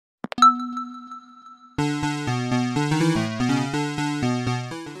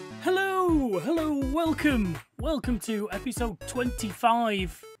Welcome to episode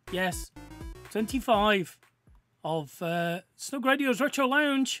 25. Yes, 25 of Snugradio's Retro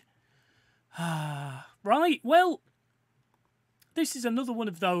Lounge. Right, well, this is another one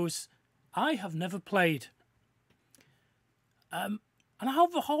of those I have never played. And I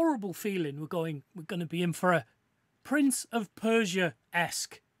have a horrible feeling we're going to be in for a Prince of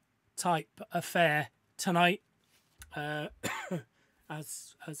Persia-esque type affair tonight. As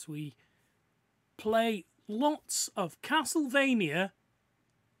we play lots of Castlevania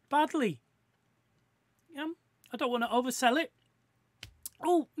badly. Yeah, I don't want to oversell it.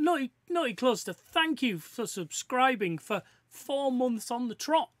 Oh, Naughty Cluster, thank you for subscribing for 4 months on the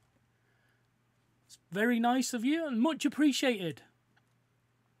trot. It's very nice of you and much appreciated.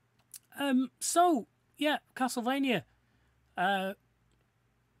 So, yeah, Castlevania.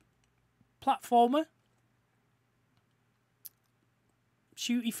 Platformer.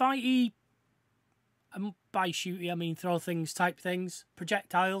 Shooty fighty. And by shooty, I mean throw things, type things,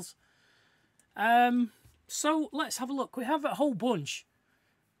 projectiles. So let's have a look. We have a whole bunch.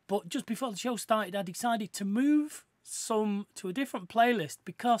 But just before the show started, I decided to move some to a different playlist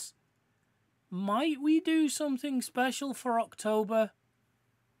because might we do something special for October?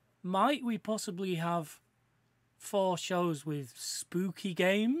 Might we possibly have 4 shows with spooky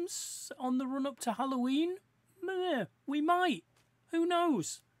games on the run up to Halloween? We might. Who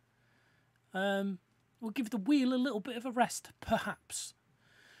knows? We'll give the wheel a little bit of a rest, perhaps.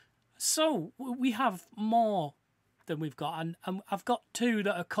 So, we have more than we've got, and I've got 2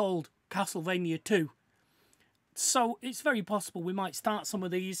 that are called Castlevania 2. So, it's very possible we might start some of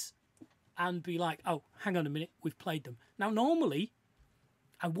these and be like, oh, hang on a minute, we've played them. Now, normally,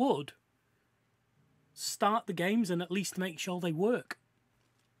 I would start the games and at least make sure they work.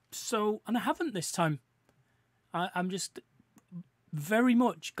 So, and I haven't this time. I'm just very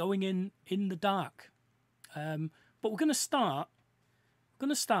much going in the dark. But we're going to start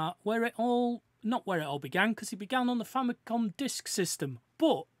where it all, not where it all began, because it began on the Famicom Disk System,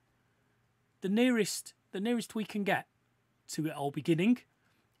 but the nearest we can get to it all beginning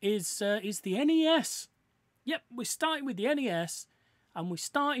is the NES. Yep, we're starting with the NES, and we're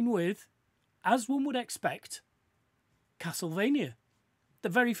starting with, as one would expect, Castlevania, the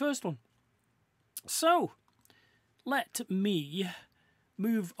very first one. So, let me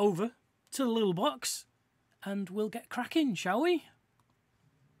move over to the little box and we'll get cracking, shall we?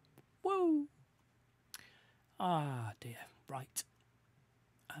 Whoa! Ah, dear. Right.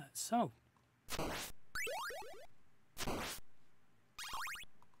 So. I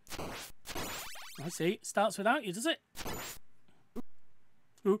see. It starts without you, does it?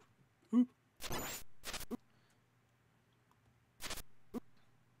 Ooh. Ooh.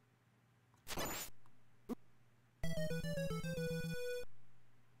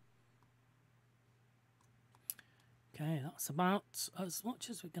 Okay, that's about as much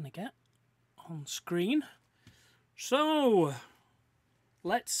as we're going to get on screen. So,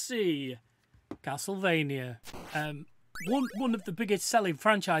 let's see. Castlevania. One of the biggest selling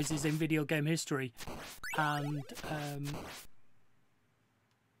franchises in video game history. And,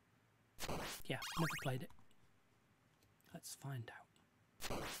 yeah, never played it. Let's find out.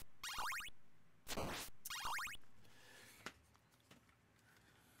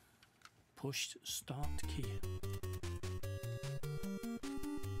 Pushed start key.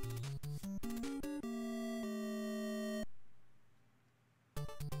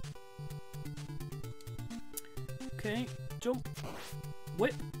 Okay, jump,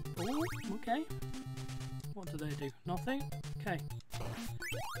 whip. Oh, okay. What do they do? Nothing. Okay.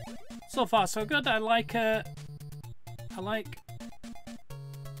 So far, so good. I like a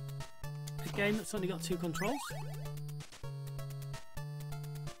game that's only got 2 controls.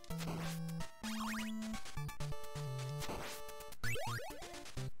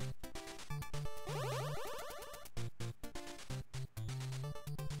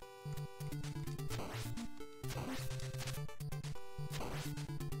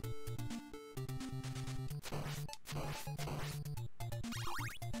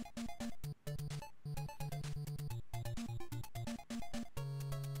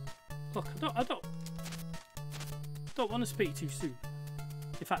 Look, I don't want to speak too soon.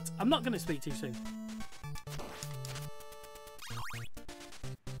 In fact, I'm not going to speak too soon.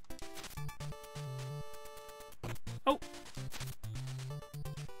 Oh!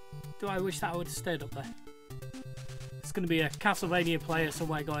 Do I wish that I would have stayed up there? It's going to be a Castlevania player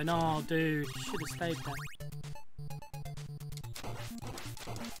somewhere going, oh dude, you should have stayed there.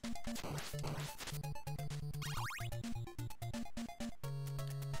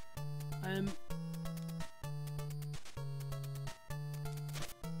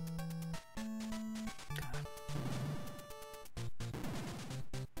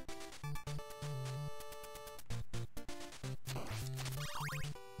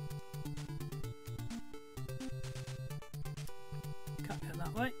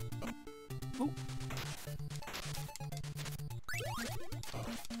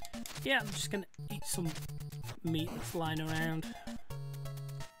 Yeah, I'm just going to eat some meat that's lying around.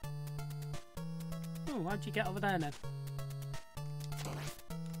 Oh, how'd you get over there then?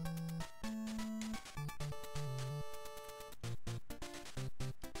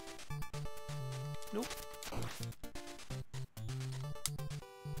 Nope.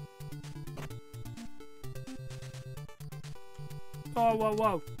 Whoa, whoa,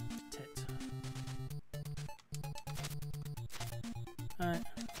 whoa. Tit. Alright.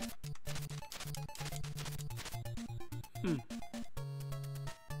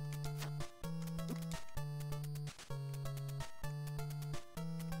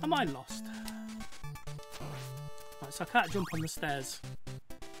 Am I lost? Right, so I can't jump on the stairs.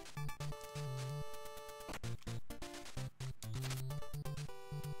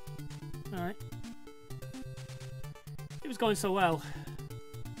 Alright. It was going so well.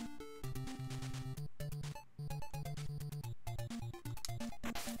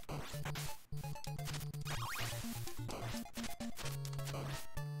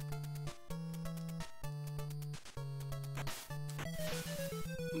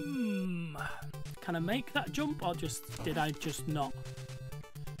 Can I make that jump, or did I just not?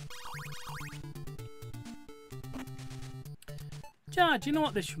 Do you know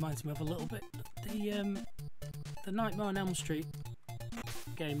what this reminds me of a little bit? The Nightmare on Elm Street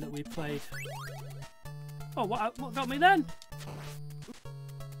game that we played. Oh, what got me then?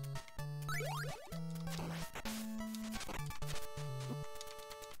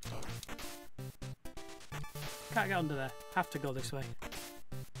 Can't get under there. Have to go this way.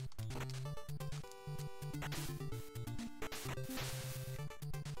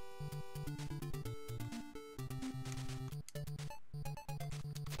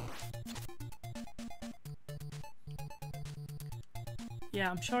 Yeah,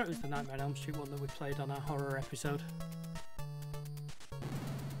 I'm sure it was the Nightmare on Elm Street one that we played on our horror episode.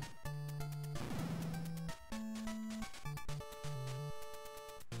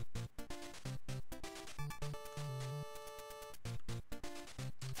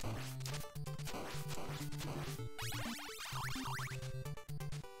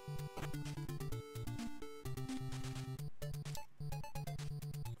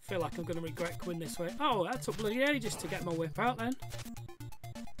 I feel like I'm going to regret going this way. Oh, that took bloody ages to get my whip out then.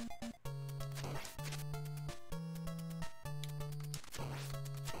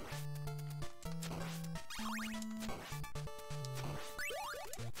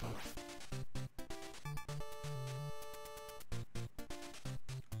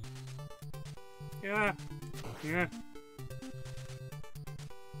 Yeah. Yeah.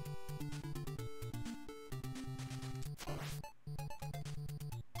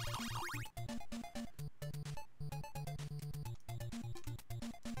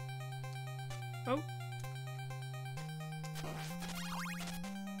 Oh.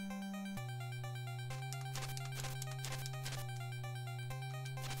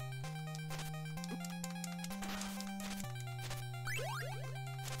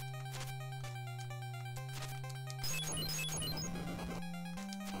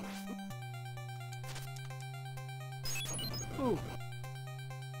 Ooh.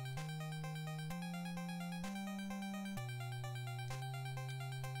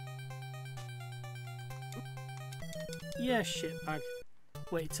 Yeah, shitbag.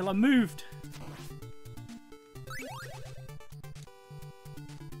 Wait till I moved.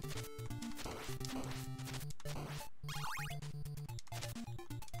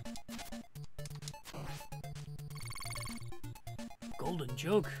 Golden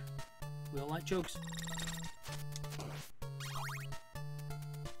jug. We all like jugs.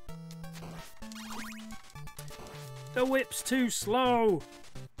 The whip's too slow.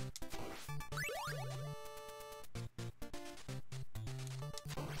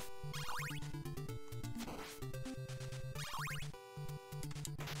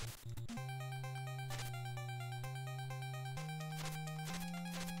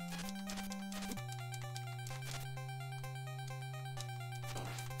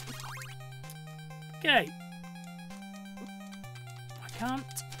 Okay. I can't.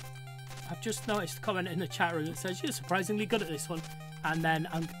 I've just noticed a comment in the chat room that says you're surprisingly good at this one, and then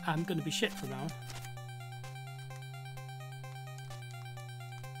I'm going to be shit from now on.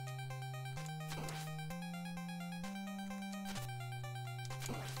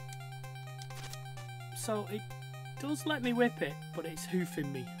 So it does let me whip it, but it's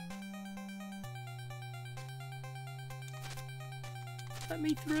hoofing me. Let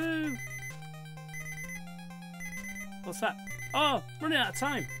me through. What's that? Oh, running out of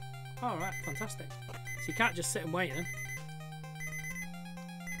time. All right, fantastic. So you can't just sit and wait then.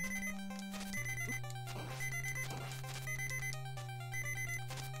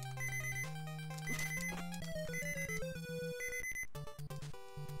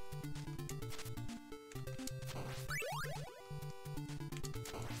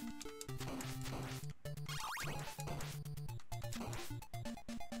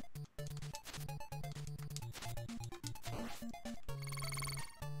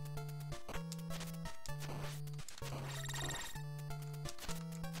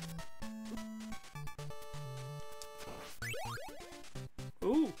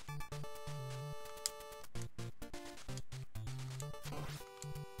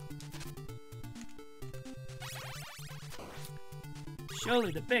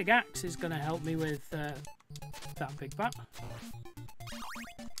 Surely the big axe is going to help me with that big bat.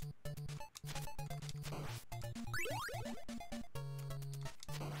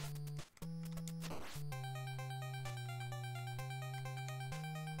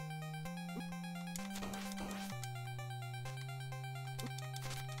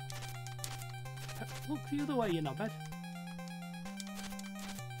 Look the other way, you knobhead.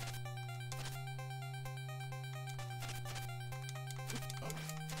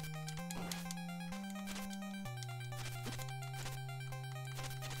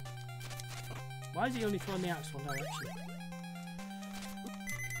 Why is he only throwing the axe one direction?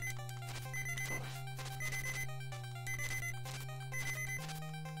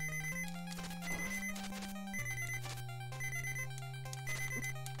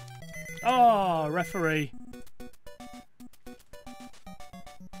 Oh, referee.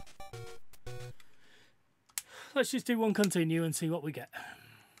 Let's just do one continue and see what we get.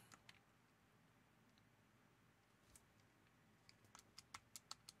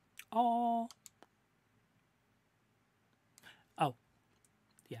 Oh. Oh.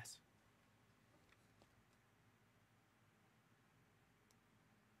 Yes.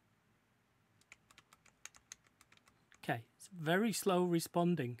 Okay. It's very slow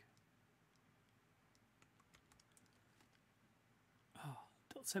responding.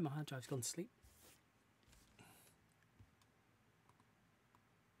 Don't say my hard drive's gone to sleep.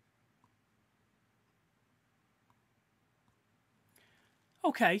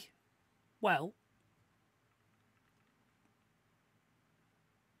 Okay, well,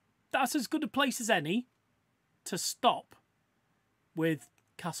 that's as good a place as any to stop with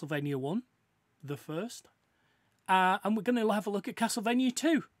Castlevania 1, the first, and we're going to have a look at Castlevania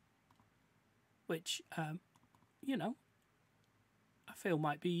 2, which, you know, I feel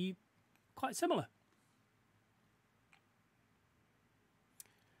might be quite similar.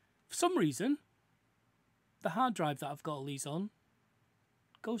 For some reason, the hard drive that I've got all these on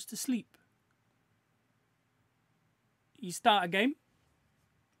goes to sleep. You start a game,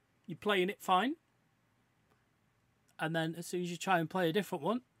 you're playing it fine, and then as soon as you try and play a different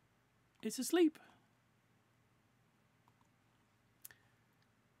one, it's asleep.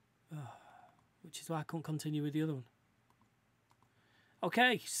 Which is why I couldn't continue with the other one.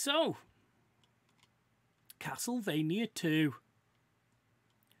 Okay, so Castlevania 2.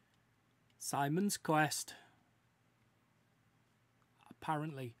 Simon's Quest.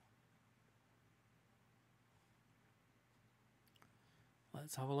 Apparently.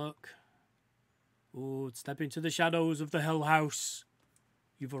 Let's have a look. Oh, step into the shadows of the Hell House.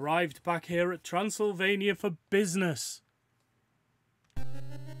 You've arrived back here at Transylvania for business.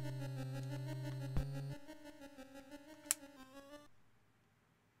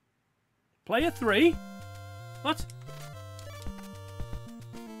 Player 3? What?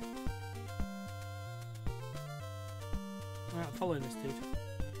 Alright, I'm following this dude.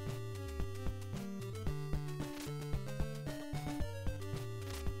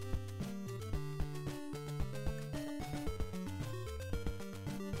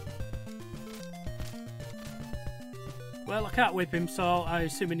 Well, I can't whip him, so I'm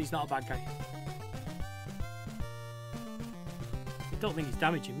assuming he's not a bad guy. I don't think he's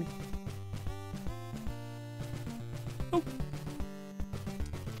damaging me. Oh!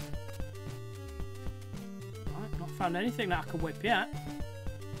 Right, not found anything that I can whip yet.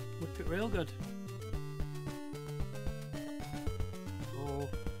 Whip it real good. Oh.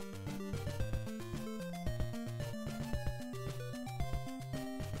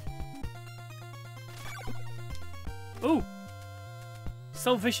 Ooh!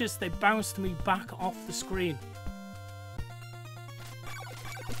 So vicious they bounced me back off the screen.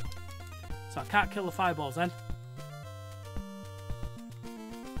 So I can't kill the fireballs then.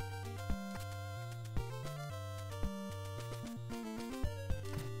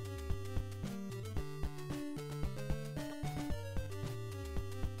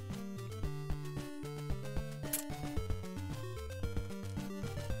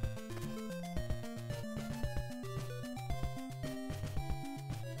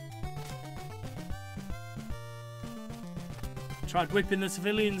 Tried whipping the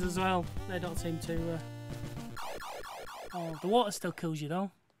civilians as well. They don't seem to... Oh, the water still kills you though.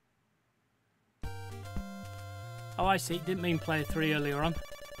 Oh, I see. Didn't mean player 3 earlier on.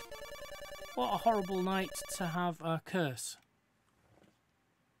 What a horrible night to have a curse.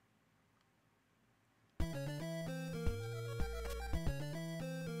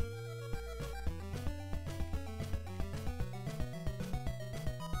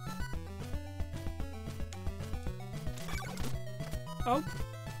 Oh.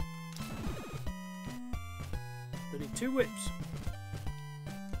 We need 2 whips.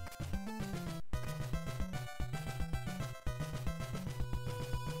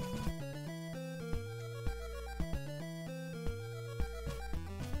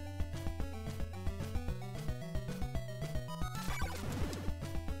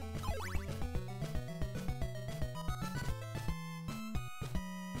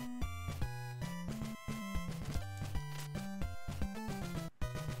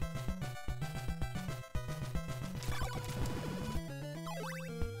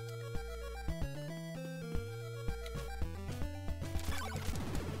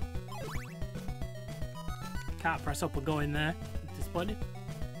 Can't press up and go in there. Disappointed.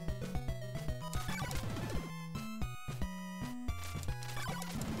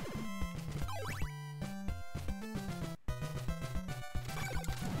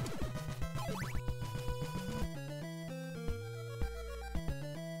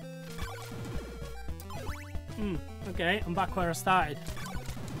 Okay, I'm back where I started.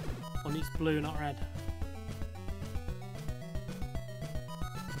 Only it's blue, not red.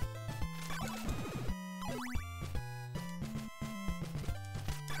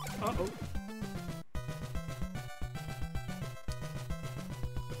 Uh-oh.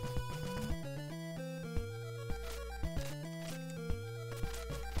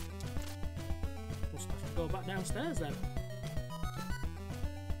 Must have to go back downstairs then.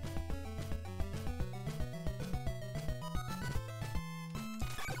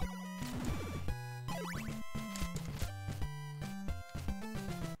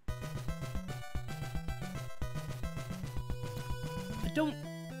 I don't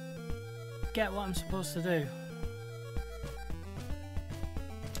get what I'm supposed to do.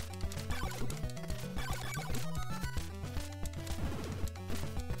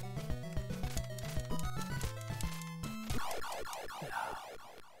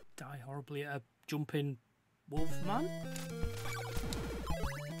 Die horribly at a jumping wolf man.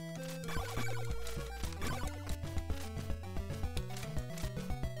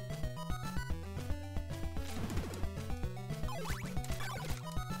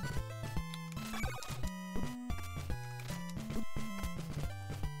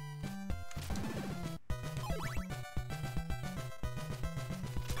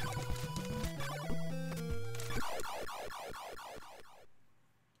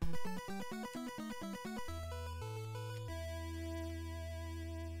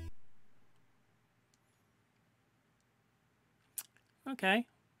 Okay.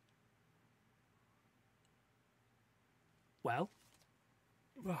 Well,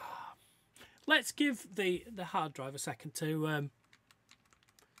 let's give the hard drive a second to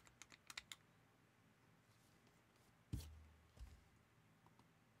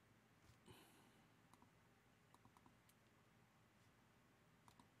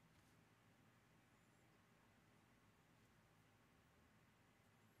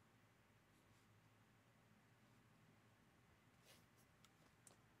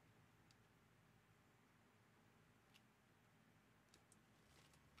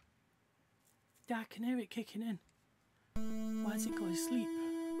yeah, I can hear it kicking in. Why has it got to sleep?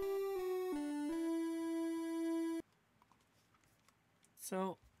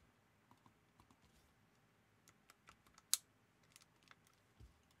 So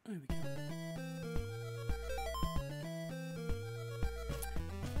there we go.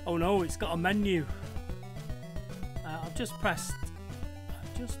 Oh no, it's got a menu. I've just pressed.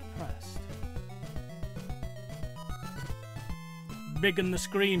 Biggen the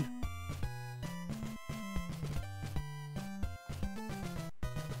screen.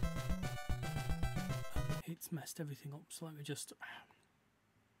 It's messed everything up, so let me just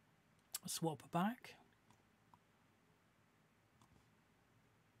swap it back.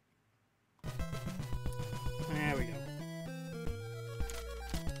 There we go.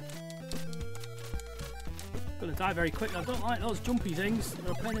 Gonna die very quick. I don't like those jumpy things.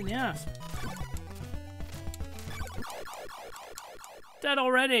 They're a pain in the ass. Dead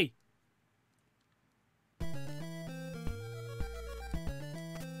already.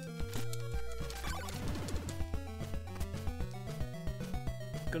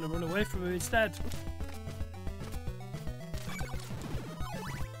 Gonna run away from him instead.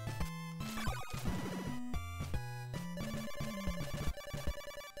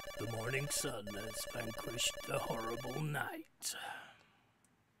 The morning sun has vanquished the horrible night.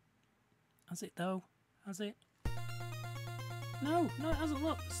 Has it though? Has it? No, it hasn't.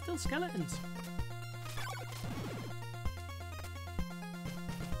 Look, it's still skeletons.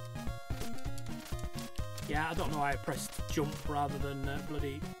 Yeah, I don't know why I pressed jump rather than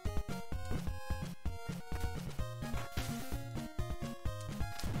bloody...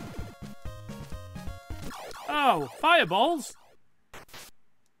 Oh, fireballs!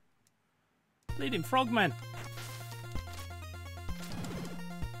 Bleeding frogmen.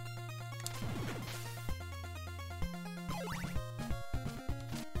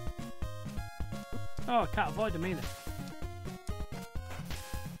 Oh, I can't avoid them either.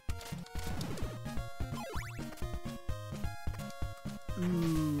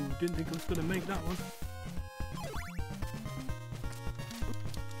 Ooh, didn't think I was going to make that one.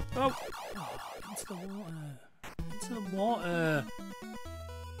 Oh! Into the water. Into the water.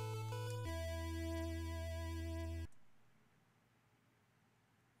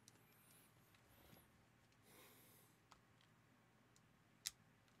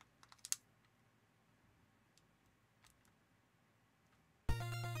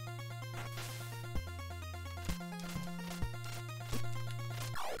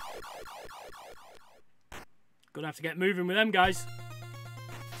 Gonna have to get moving with them, guys.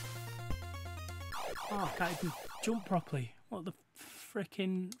 Oh, I can't even jump properly. What the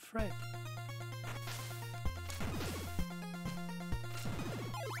frickin' frick?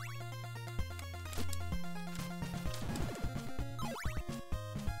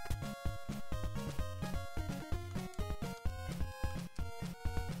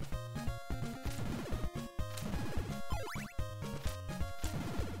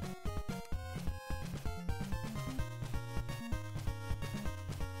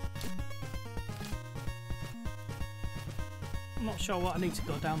 I'm not sure what I need to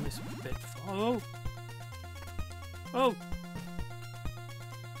go down this bit for. Oh! Oh!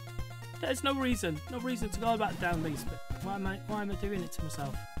 There's no reason to go back down these bits. Why am I doing it to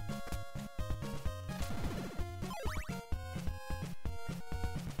myself?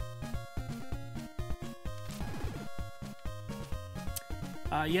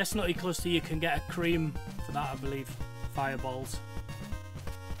 Yes, Nutty Cluster, you can get a cream for that, I believe. Fireballs.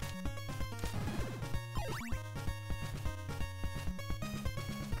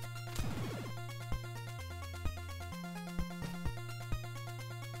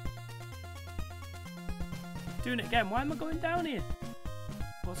 Doing it again. Why am I going down here?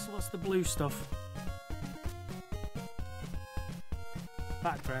 What's the blue stuff?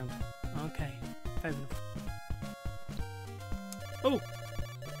 Background. Okay, fair enough. Oh!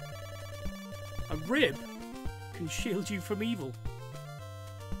 A rib can shield you from evil.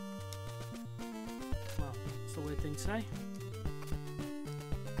 Well, that's a weird thing to say.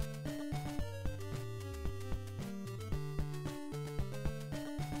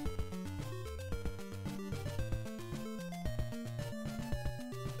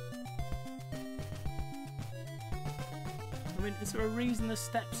 I mean, is there a reason there's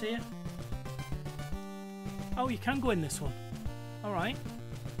steps here? Oh, you can go in this one. Alright.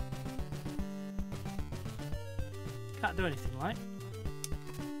 Can't do anything, right?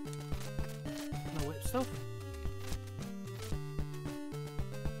 No whip stuff.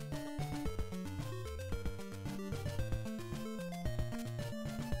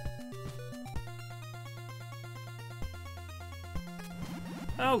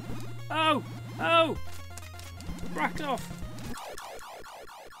 Oh! Oh! Oh! Back off!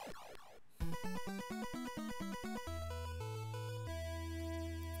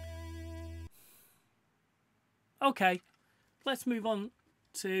 Okay, let's move on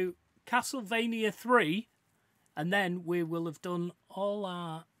to Castlevania 3, and then we will have done all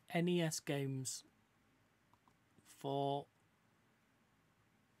our NES games for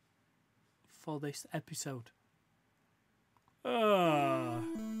this episode. Oh,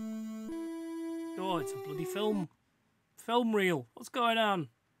 it's a bloody film reel. What's going on?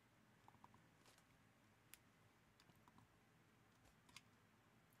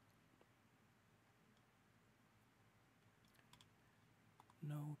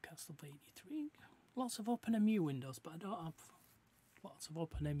 No Castlevania 3. Lots of OpenMU windows, but I don't have lots of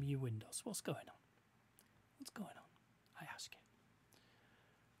OpenMU windows. What's going on? What's going on? I ask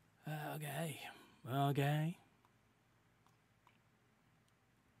you. Okay.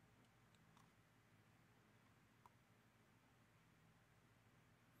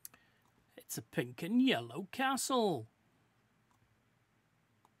 It's a pink and yellow castle.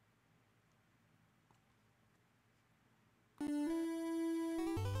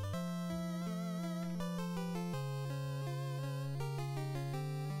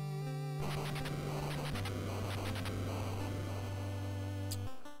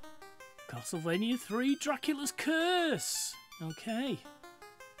 Castlevania 3 Dracula's Curse. Okay.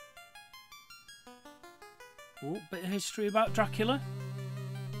 Oh, bit of history about Dracula.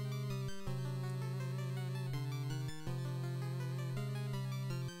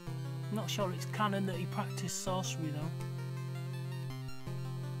 Not sure it's canon that he practiced sorcery though.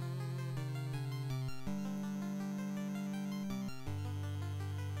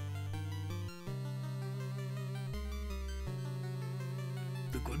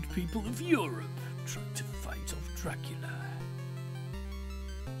 The good people of Europe tried to fight off Dracula.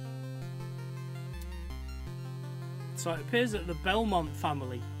 So it appears that the Belmont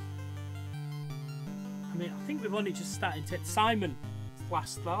family. I mean, I think we've only just started to Simon.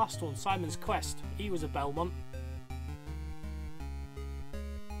 The last one, Simon's Quest. He was a Belmont.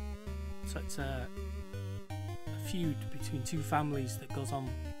 So it's a feud between two families that goes on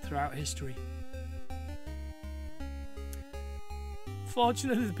throughout history.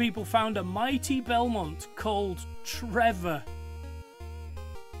 Fortunately, the people found a mighty Belmont called Trevor.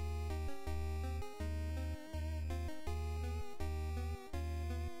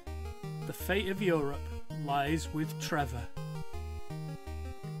 The fate of Europe lies with Trevor.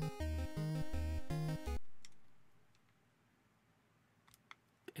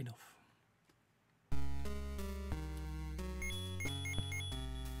 enough.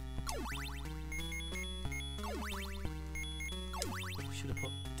 Should have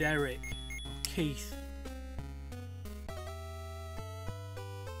put Derek or Keith.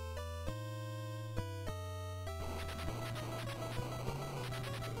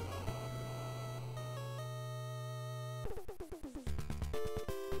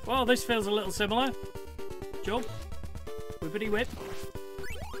 Well, this feels a little similar. Jump. Whippity whip.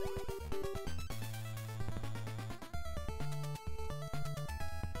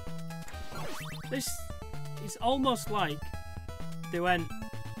 This is almost like they went,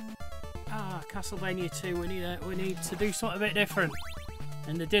 Castlevania 2, we need to do something a bit different.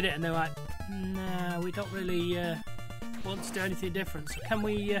 And they did it and they're like, nah, we don't really want to do anything different. So can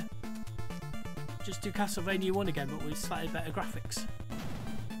we just do Castlevania 1 again, but with slightly better graphics?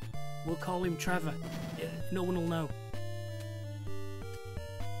 We'll call him Trevor. No one will know.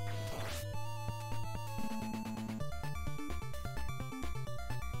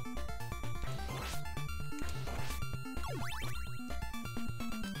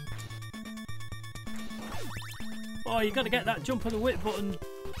 Oh, you got to get that jump and the whip button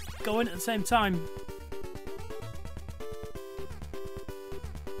going at the same time.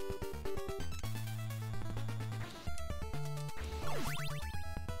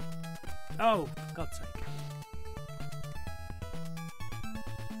 Oh, for God's sake.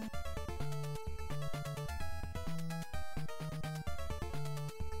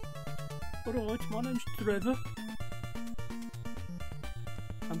 Alright, my name's Trevor.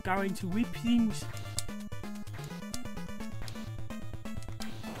 I'm going to whip things.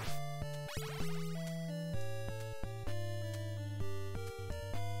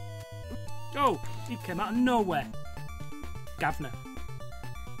 Oh, he came out of nowhere. Governor.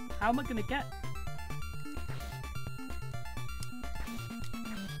 How am I going to get?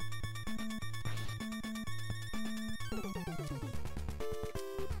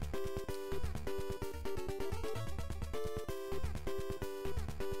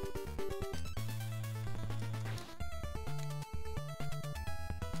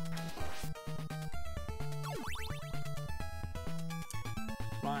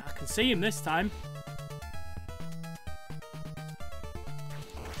 Right, I can see him this time.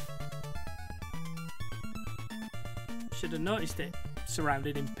 Should have noticed it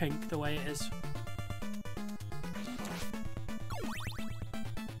surrounded in pink the way it is.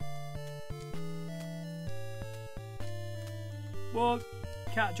 Whoa,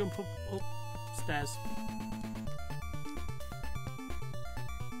 can't jump upstairs.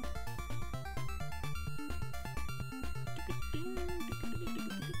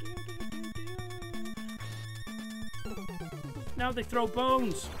 Now they throw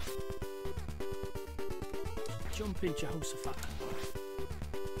bones. Jump in, Jehoshaphat.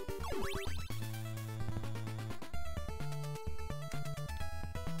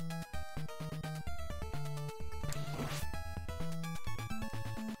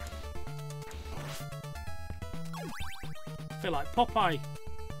 I feel like Popeye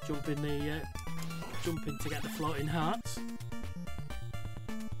jumping to get the floating hearts.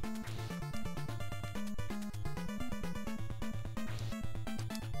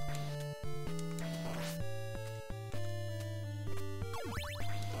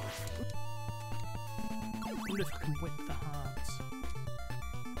 I wonder if I can whip the hearts.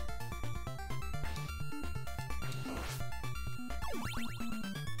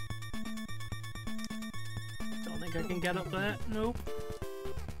 Don't think I can get up there. Nope.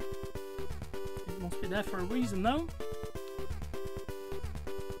 It must be there for a reason though.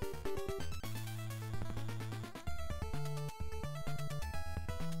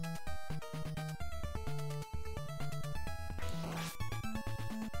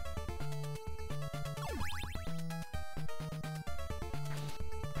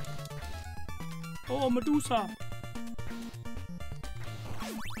 Oh, Medusa!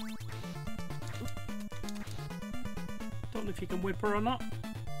 Don't know if you can whip her or not.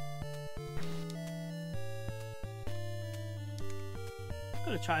 I'm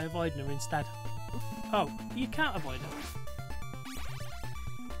gonna try avoiding her instead. Oh, you can't avoid her.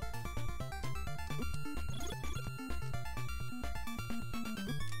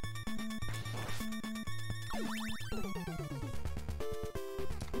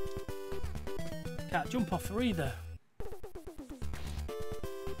 Can't jump off her either.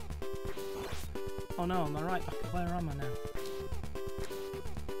 Oh no, am I right back? Where am I now?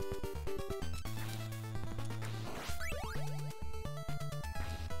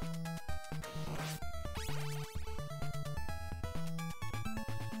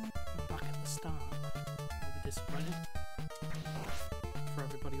 I'm back at the start. I'll be disappointed for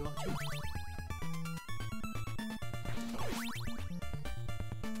everybody. everybody watching.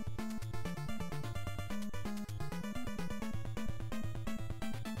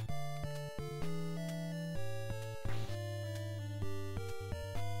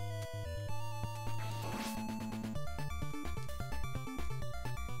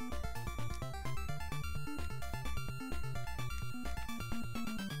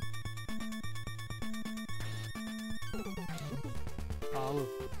 Oh,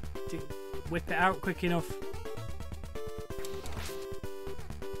 didn't whip it out quick enough.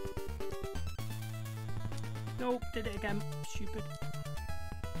 Nope, did it again. Stupid.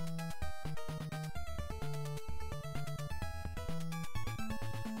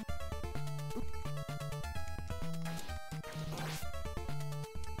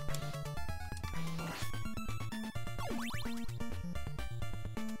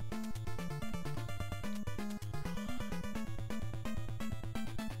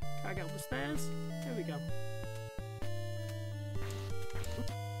 Can I get up the stairs? There we go.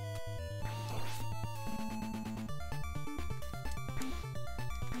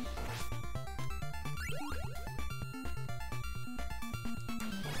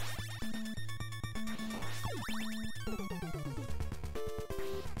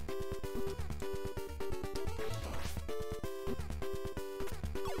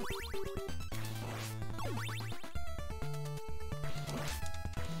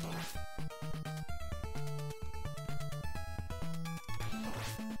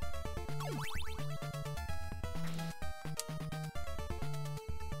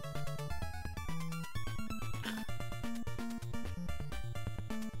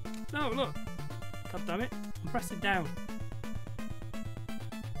 No, look. God damn it. I'm pressing down.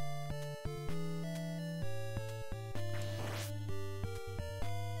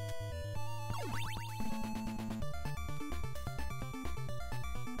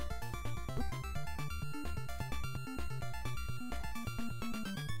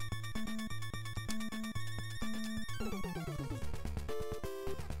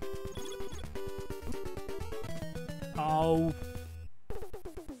 Oh.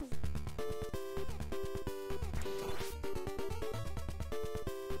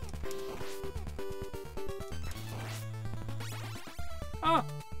 Oh!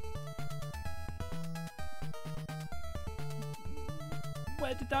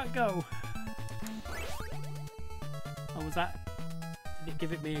 Where did that go? Oh, was that... Did it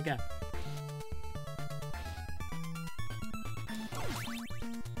give it me again?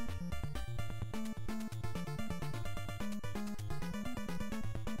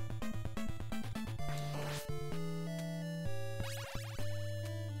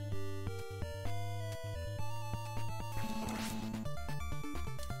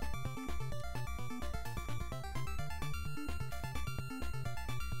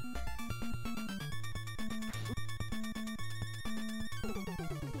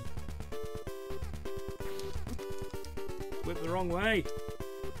 Went the wrong way.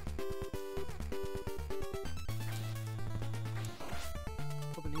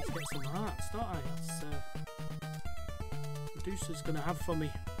 Probably need to get some hearts, don't I? That's Producer's gonna have for me.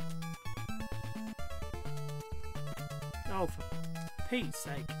 Oh, for Pete's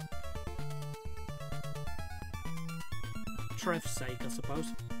sake. Trev's sake, I suppose.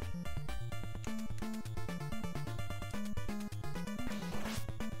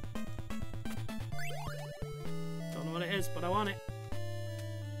 But I want it.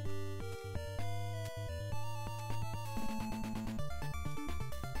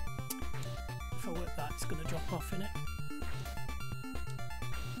 If I whip that, it's going to drop off in it.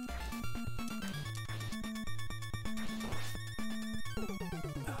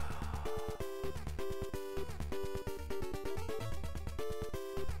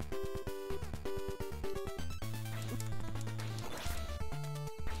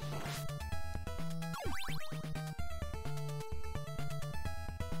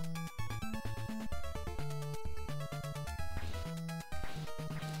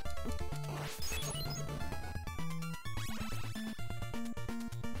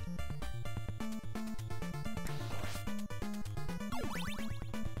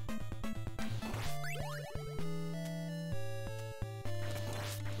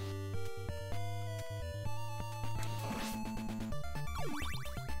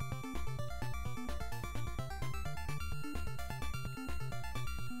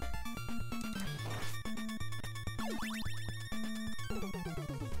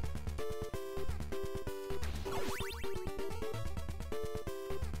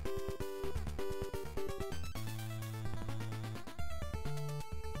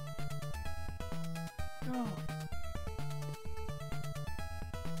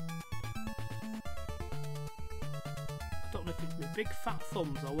 big fat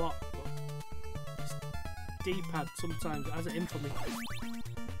thumbs or what? But this D-pad sometimes has it in for me.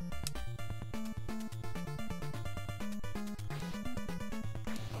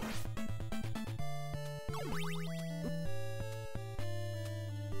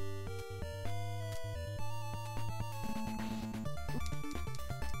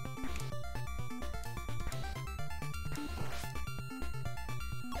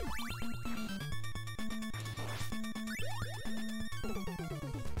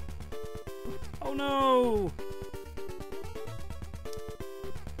 Oh no!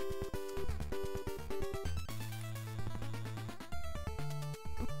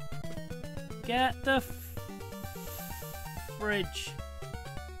 Get the fridge.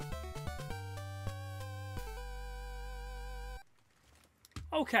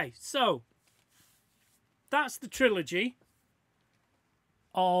 Okay, so that's the trilogy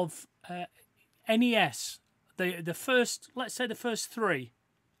of NES. The first, let's say the first three,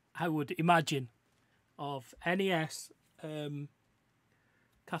 I would imagine, of NES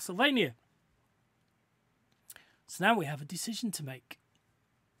Castlevania. So now we have a decision to make.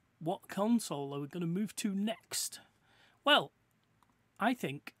 What console are we going to move to next? Well, I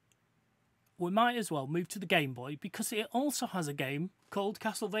think we might as well move to the Game Boy because it also has a game called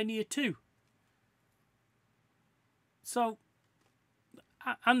Castlevania II. So,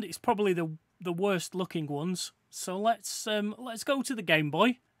 and it's probably the worst looking ones. So let's go to the Game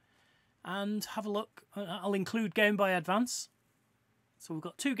Boy and have a look. I'll include Game Boy Advance. So we've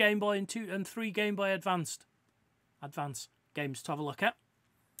got 2 Game Boy and 3 Game Boy Advance games to have a look at.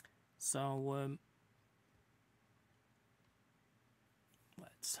 So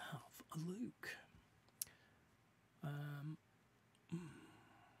let's have a look.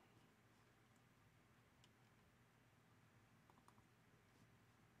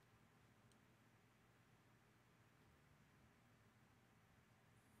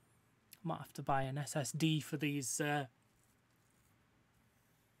 Might have to buy an SSD for these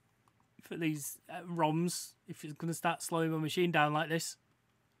ROMs if it's going to start slowing my machine down like this.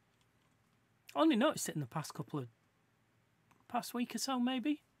 I only noticed it in the past week or so,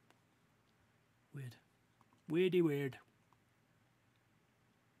 maybe. Weird. Weird.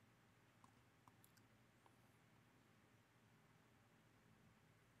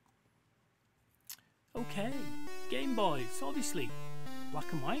 Okay, Game Boy. So obviously, black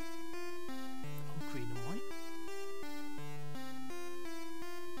and white. Oh, green and white.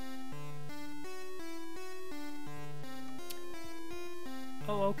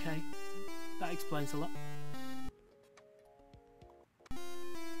 Oh, okay. That explains a lot.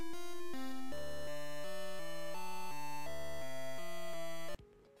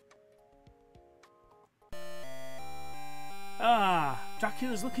 Ah,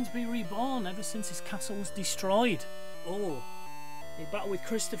 Dracula's looking to be reborn ever since his castle was destroyed. Oh, he battled with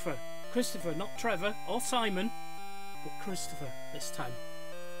Christopher. Christopher, not Trevor or Simon, but Christopher this time.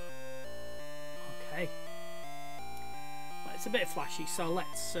 Okay. Well, it's a bit flashy, so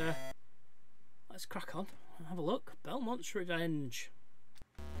let's crack on and have a look. Belmont's Revenge.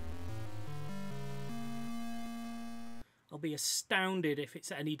 I'll be astounded if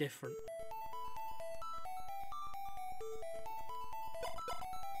it's any different.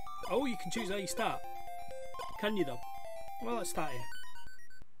 Oh, you can choose how you start. Can you though? Well, let's start here.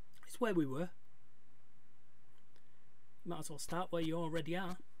 It's where we were. Might as well start where you already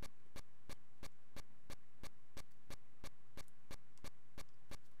are.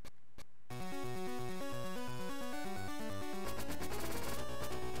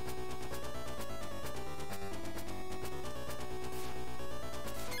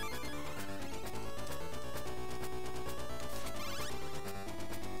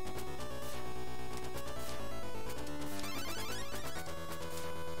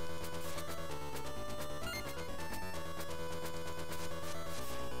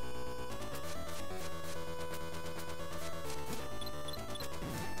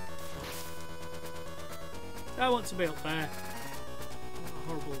 I want to be up there. What a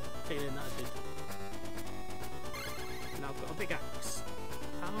horrible feeling that I did. Now I've got a big axe.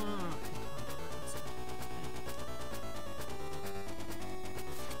 Ah.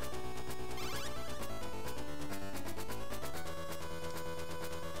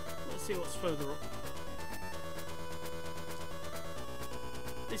 Let's see what's further up.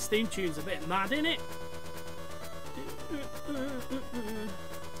 This theme tune's a bit mad, isn't it?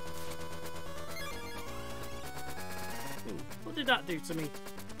 What did that do to me?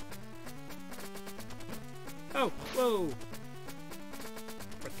 Oh, whoa!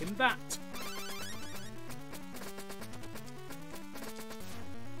 Frickin' bat!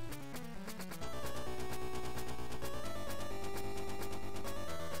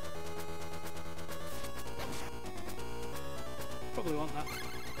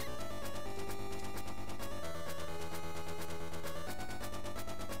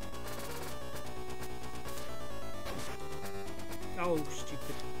 Oh,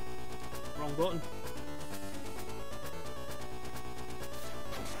 stupid. Wrong button.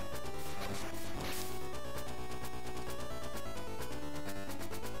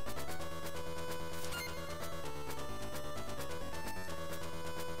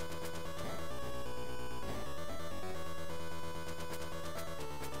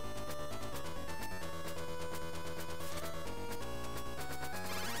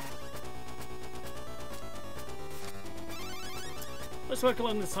 Let's work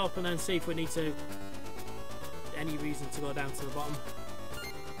along the top and then see if we need to any reason to go down to the bottom.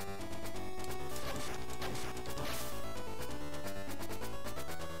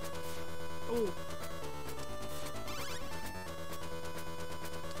 Oh.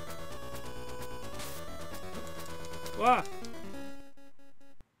 Wow.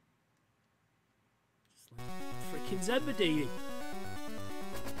 Just like freaking Zebedee.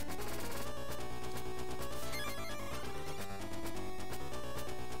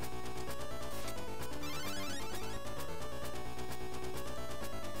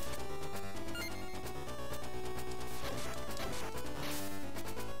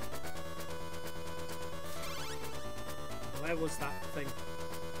 Where was that thing?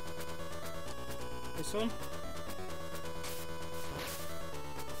 This one?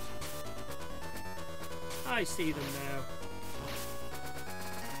 I see them now.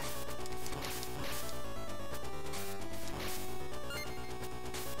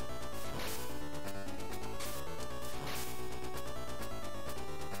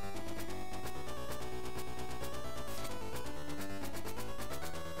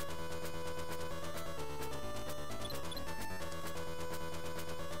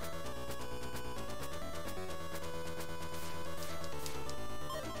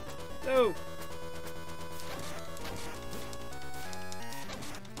 Oh!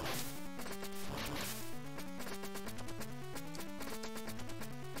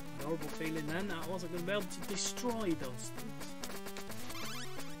 Horrible feeling then that I wasn't going to be able to destroy those things.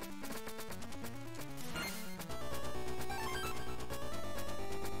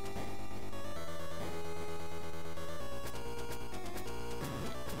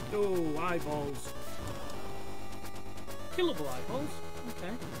 Oh, eyeballs. Killable eyeballs?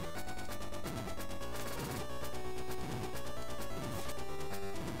 Okay.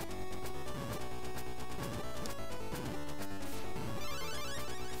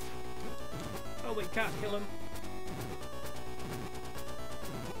 Oh, we can't kill him.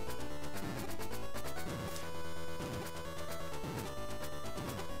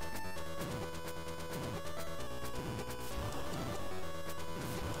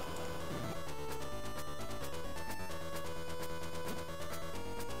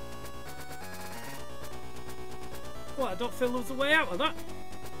 What, I don't feel there's a way out of that.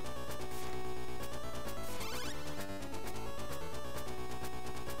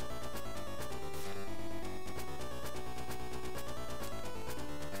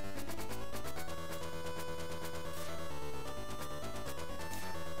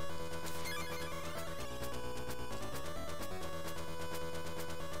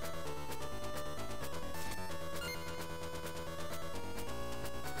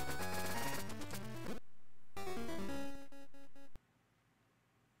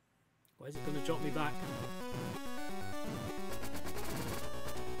 Why is it going to drop me back?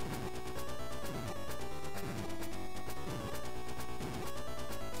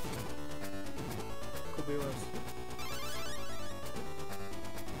 Could be worse.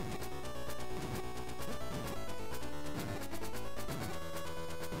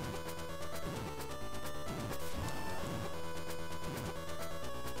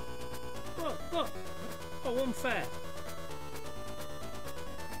 What? Oh, unfair.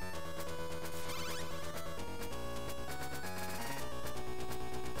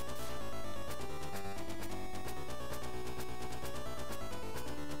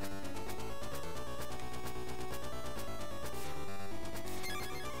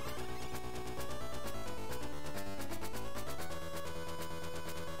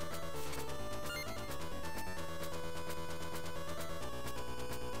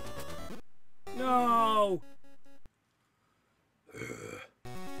 No!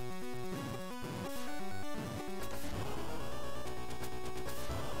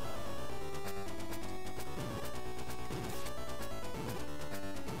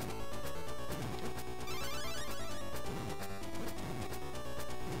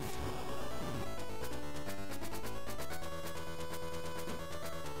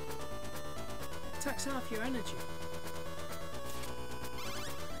 Takes half your energy.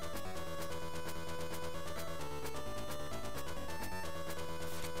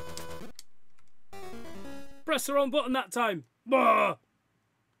 pressed the wrong button that time. Bah!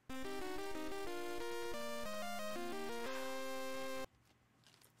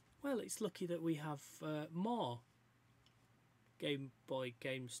 Well, it's lucky that we have more Game Boy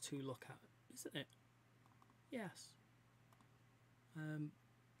games to look at, isn't it? Yes.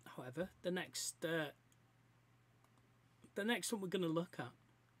 However, the next one we're going to look at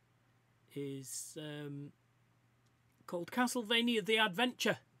is called Castlevania The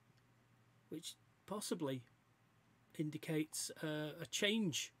Adventure, which possibly indicates a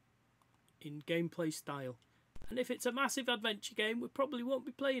change in gameplay style. And if it's a massive adventure game, we probably won't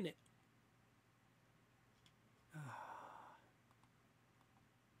be playing it.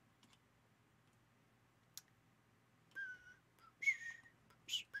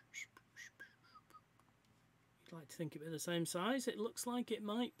 You'd like to think it'd be the same size. It looks like it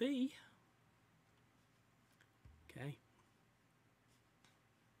might be. Okay.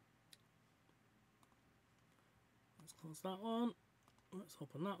 Let's close that one. Let's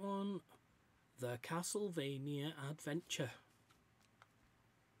open that one. The Castlevania Adventure.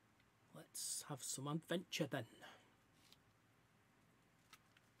 Let's have some adventure then.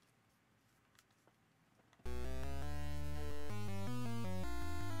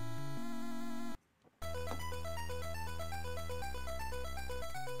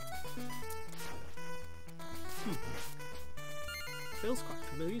 Feels quite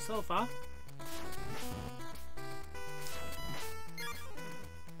familiar so far.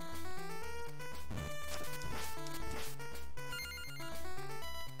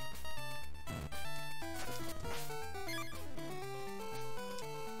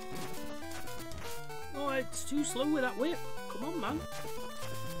 Oh, it's too slow with that whip. Come on, man.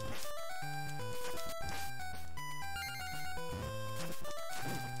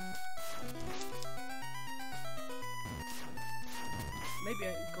 Maybe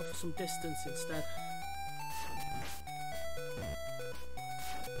I go for some distance instead.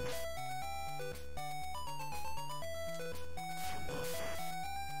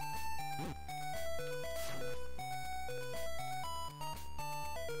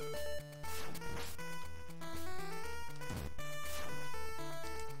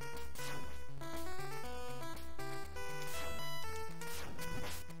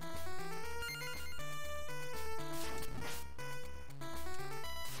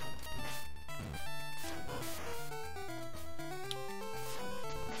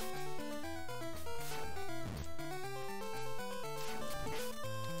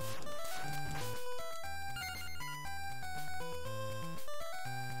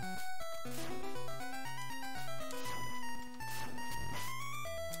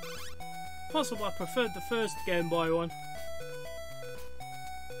 Possible I preferred the first Game Boy one.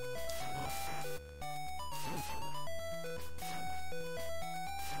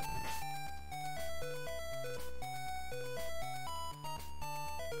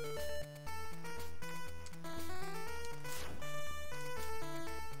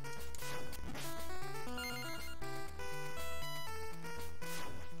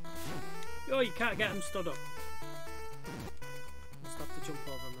 Oh, you can't get them stood up. Just have to jump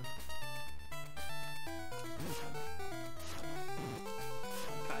over them then.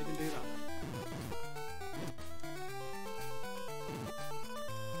 Can't even do that.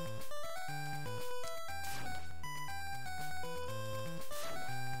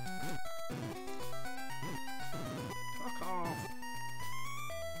 Fuck off.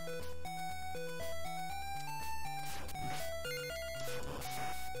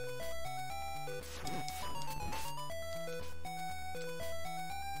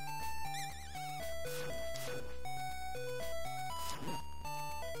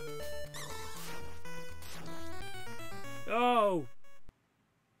 Oh!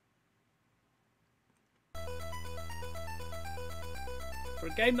 For a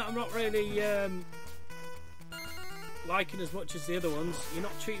game that I'm not really liking as much as the other ones, you're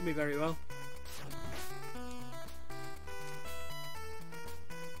not treating me very well.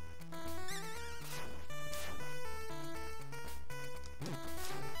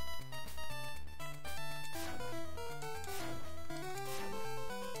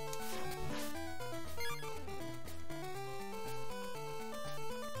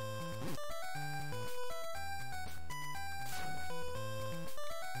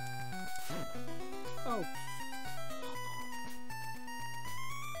 Oh.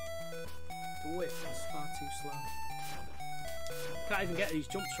 The whip is far too slow. Can't even get these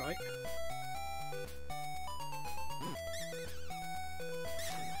jumps right.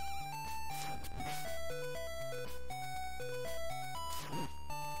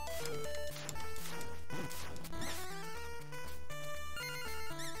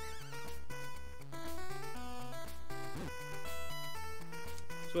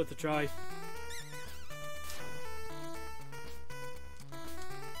 It's worth a try.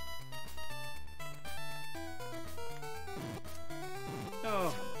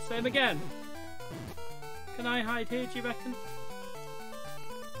 Oh, same again. Can I hide here, do you reckon?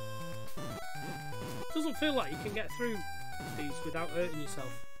 Doesn't feel like you can get through these without hurting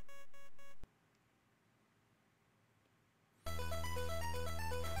yourself.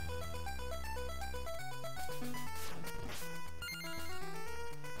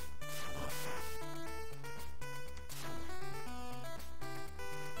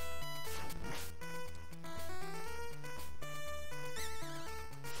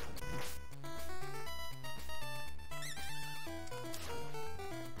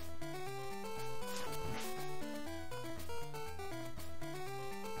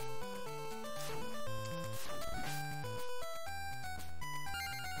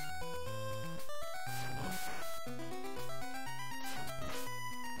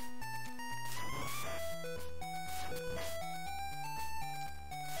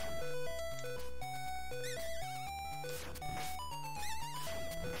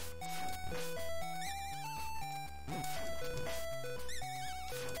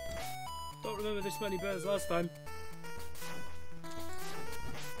 Don't remember this many birds last time.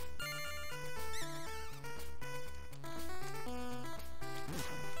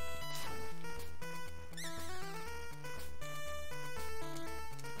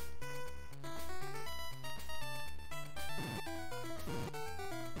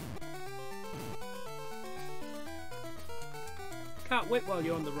 Can't whip while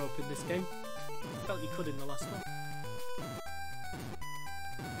you're on the rope in this game. Felt you could in the last one.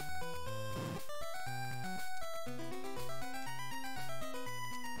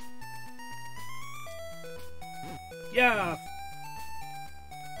 Yeah!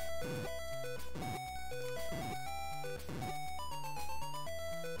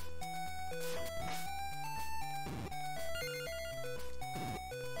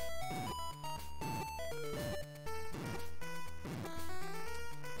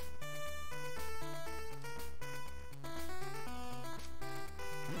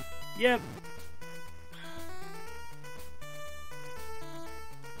 Yep.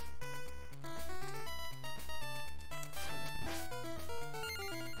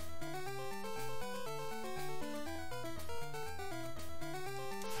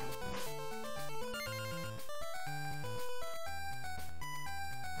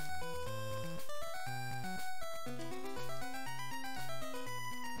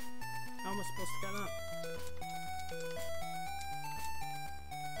 How am I supposed to get that?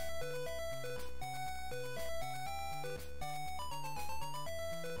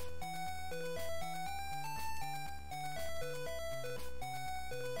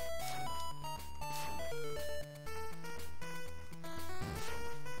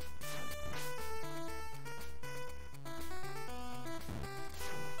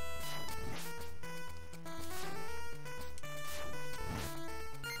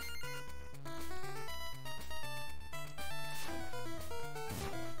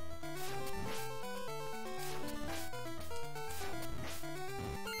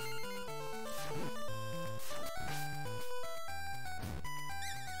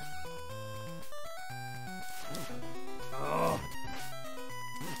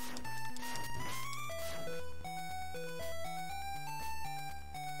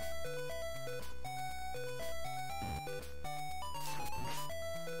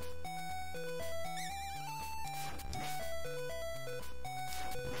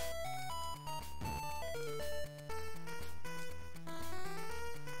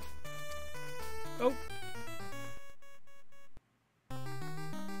 Oh.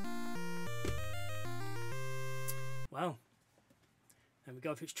 Well, there we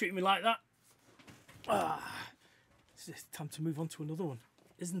go. If it's treating me like that, it's time to move on to another one,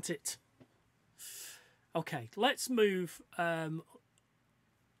 isn't it? Okay, let's move. Now,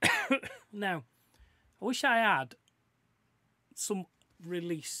 I wish I had some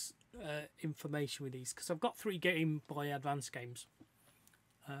release information with these, because I've got 3 Game Boy Advance games.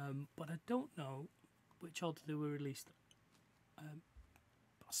 But I don't know which order they were released.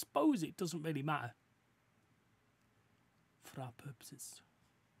 I suppose it doesn't really matter for our purposes.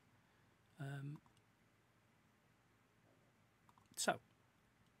 So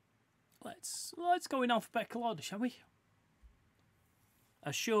let's go in alphabetical order, shall we?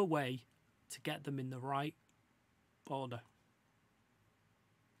 A sure way to get them in the right order.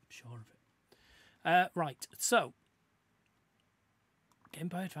 I'm sure of it. Right, so Game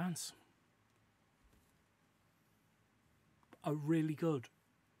Boy Advance. A really good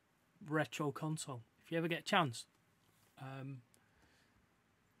retro console. If you ever get a chance,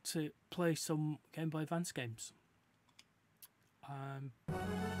 to play some Game Boy Advance games. I'm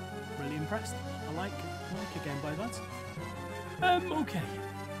really impressed. I like a Game Boy Advance. Okay.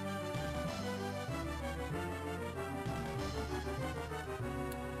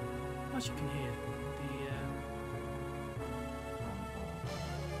 As you can hear,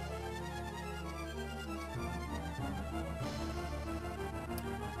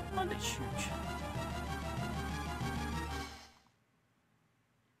 and it's huge.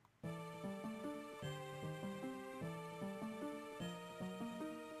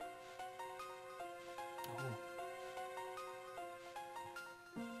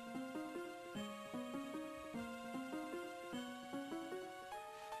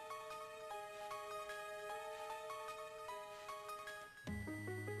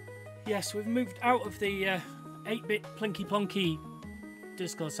 Yes, we've moved out of the 8-bit plinky plonky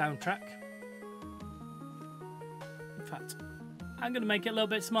disco soundtrack. In fact, I'm going to make it a little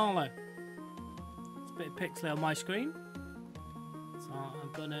bit smaller. It's a bit pixely on my screen. So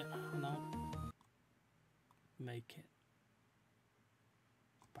I'm going to make it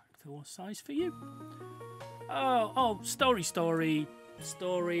back to what size for you. Oh, story.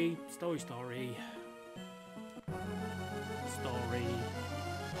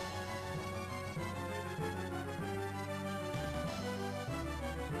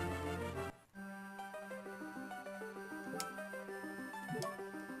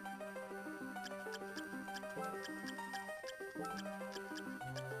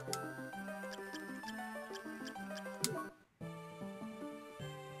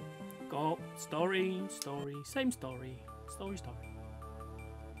 Go, story, same story.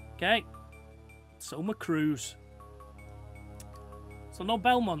 Okay, Summer Cruise. So no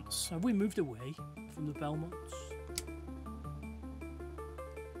Belmonts. Have we moved away from the Belmonts?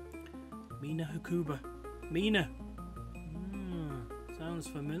 Mina Hakuba. Mina. Sounds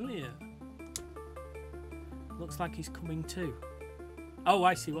familiar. Looks like he's coming too. Oh,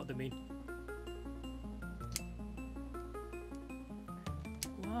 I see what they mean.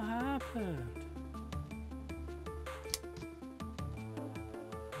 What happened?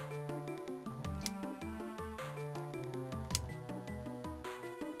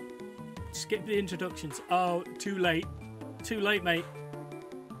 Skip the introductions. Oh, too late. Too late, mate.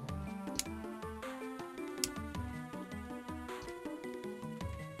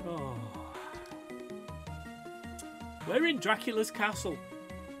 Oh. We're in Dracula's castle.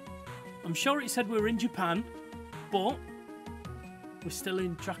 I'm sure it said we were in Japan, but we're still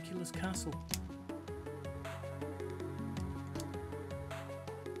in Dracula's castle.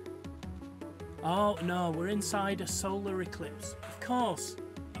 Oh, no, we're inside a solar eclipse. Of course.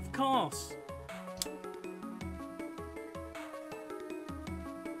 Of course.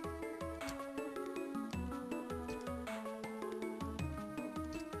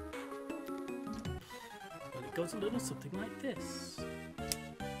 Well, it goes a little something like this.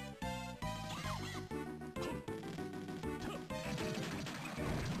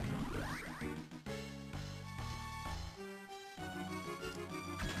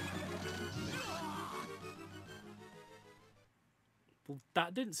 Well,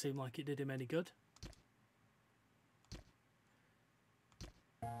 that didn't seem like it did him any good.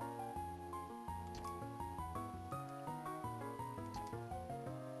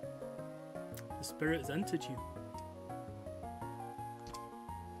 The spirit has entered you.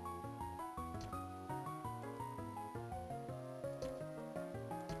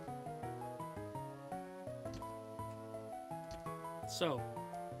 So,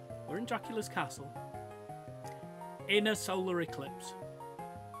 we're in Dracula's castle in a solar eclipse.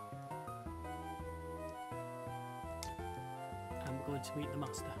 And we're going to meet the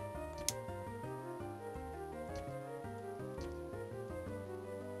master.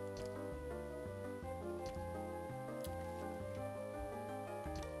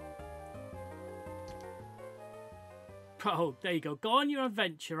 Oh, there you go. Go on your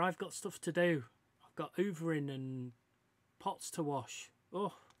adventure. I've got stuff to do. I've got hoovering and pots to wash.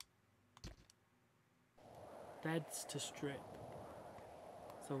 Oh. Beds to strip.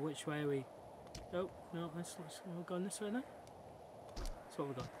 So which way are we? Oh, no, let's we're going this way then. That's what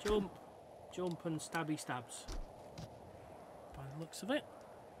we've got. Jump. Jump and stabby stabs. By the looks of it.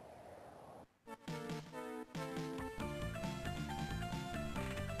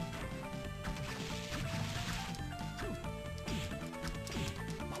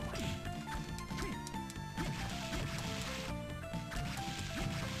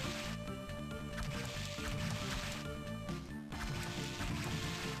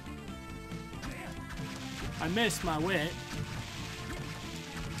 I missed my whip.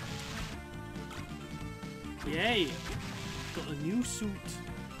 Yay! Got a new suit.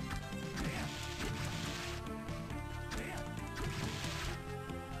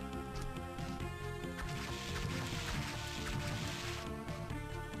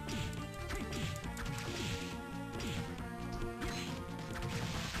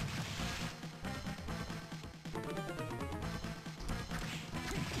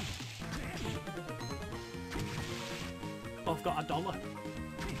 I've got $1.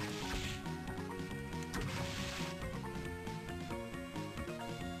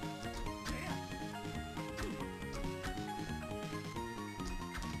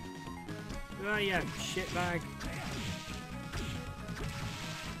 Oh yeah, shitbag.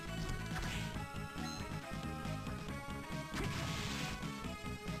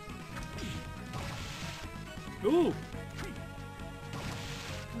 Ooh!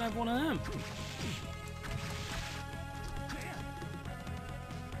 Can I have one of them?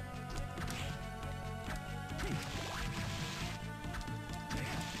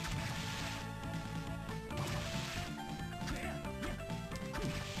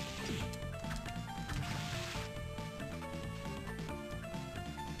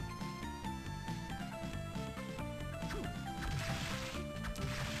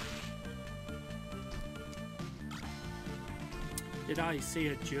 Did I see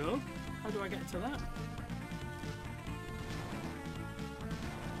a jug? How do I get to that?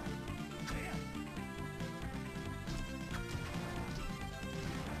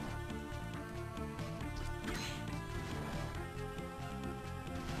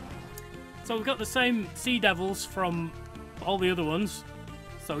 So we've got the same Sea Devils from all the other ones.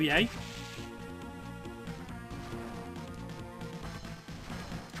 So yay.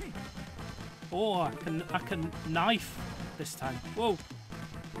 Oh, I can knife this time. Whoa.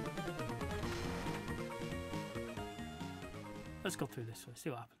 Let's go through this way, see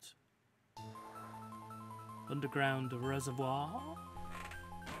what happens. Underground reservoir.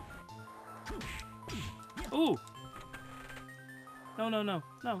 Ooh. No, no, no.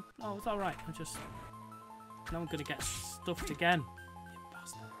 No, no, it's alright. Now I'm gonna get stuffed again. You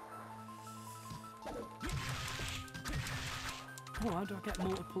bastard. Oh, how do I get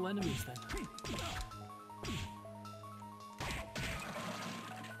multiple enemies then?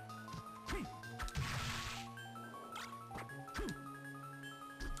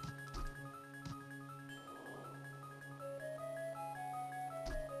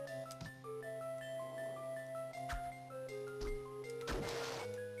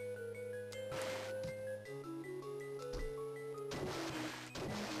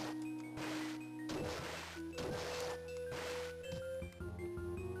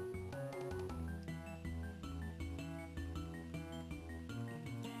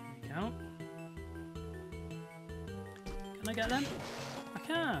 Can I get them? I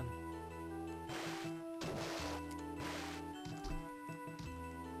can.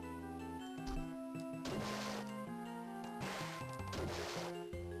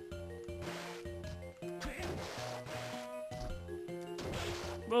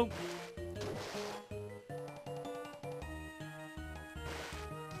 Whoa.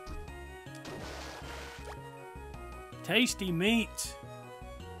 Tasty meat.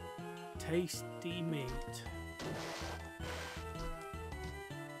 Tasty meat.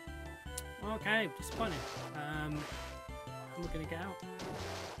 Okay, disappointing. How am I going to get out?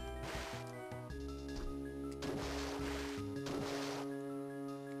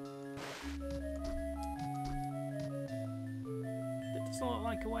 It doesn't look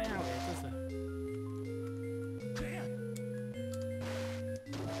like a way out here, does it?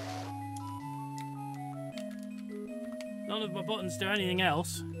 None of my buttons do anything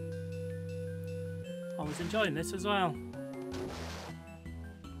else. I was enjoying this as well.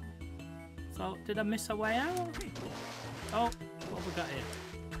 So, did I miss a way out? Oh, what have we got here?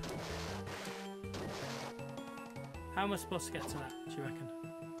 How am I supposed to get to that, do you reckon?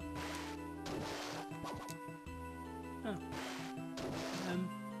 Oh.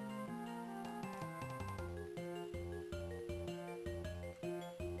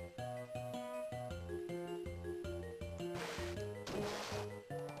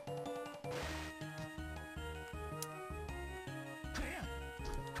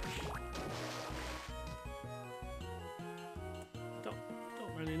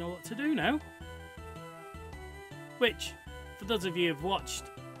 Don't really know what to do now. Which, for those of you who've watched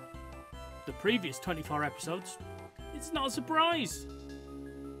the previous 24 episodes, it's not a surprise.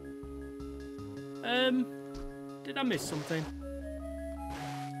 Did I miss something?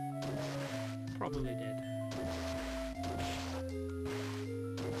 Probably did.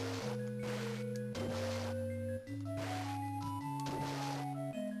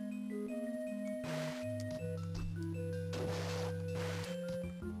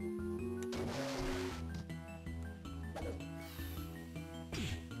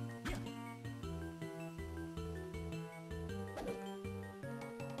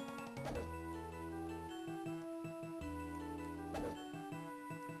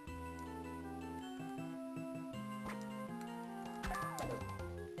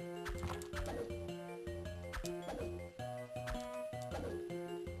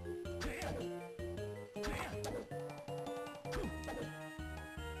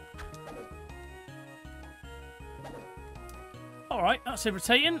 Alright, that's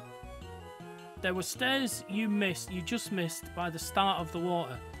irritating. There were stairs you just missed by the start of the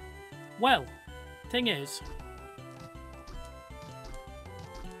water. Well, thing is,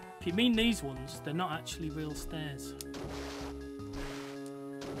 if you mean these ones, they're not actually real stairs.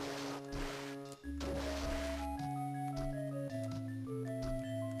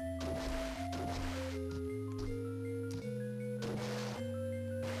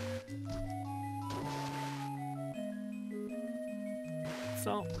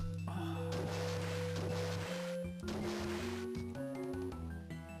 So,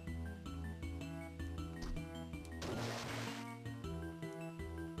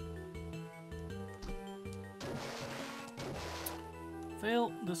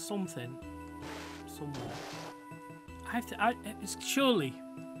 feel there's something somewhere. It's surely,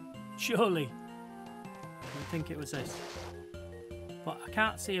 I think it was this, but I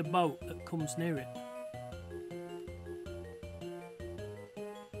can't see a boat that comes near it.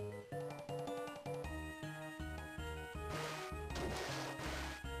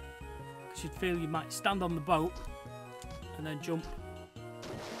 You'd feel you might stand on the boat and then jump,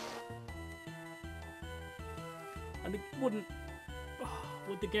 and it wouldn't.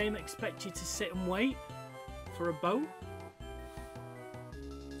 Would the game expect you to sit and wait for a boat?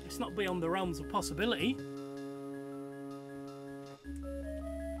 It's not beyond the realms of possibility.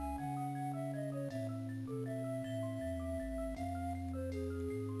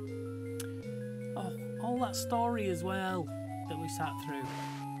 Oh, all that story as well that we sat through.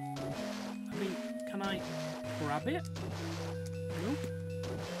 I mean, can I grab it? Nope.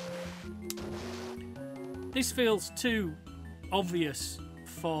 This feels too obvious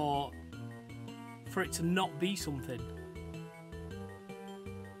for it to not be something.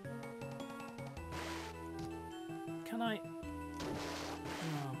 Can I?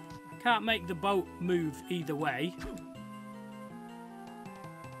 Oh, I can't make the boat move either way.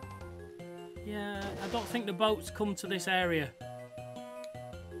 Yeah, I don't think the boats come to this area.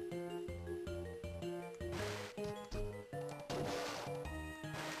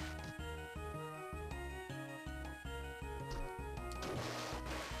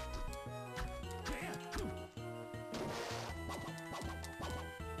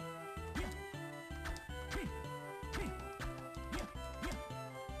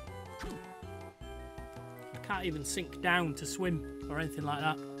 Can't even sink down to swim or anything like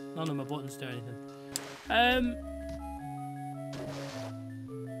that. None of my buttons do anything.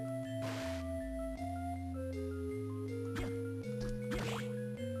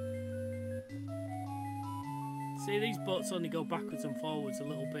 See, these boats only go backwards and forwards a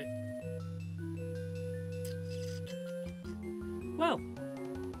little bit. Well,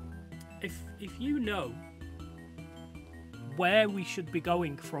 if you know where we should be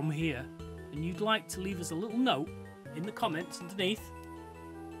going from here, and you'd like to leave us a little note in the comments underneath,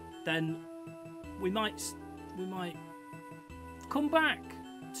 then we might come back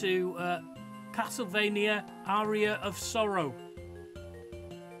to Castlevania Aria of Sorrow.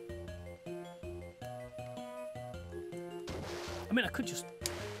 I mean, I could just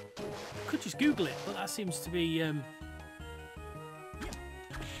Google it, but that seems to be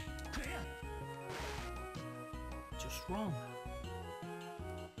just wrong.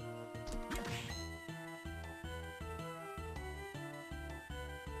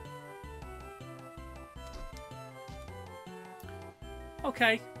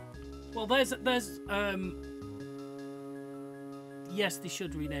 Okay, well there's yes, they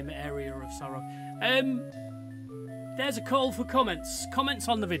should rename it Area of Sorrow. There's a call for comments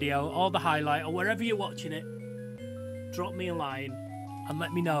on the video or the highlight or wherever you're watching it. Drop me a line and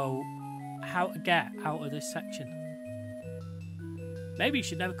let me know how to get out of this section. Maybe you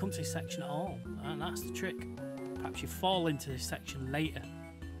should never come to this section at all, and that's the trick. Perhaps you fall into this section later.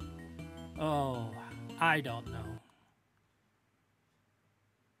 Oh, I don't know.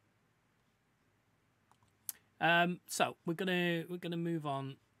 So we're gonna move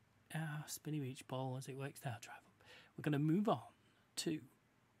on. Spinny beach ball as it works down, drive up. We're gonna move on to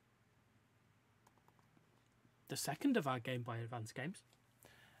the second of our Game Boy Advance games,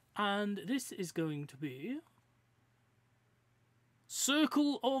 and this is going to be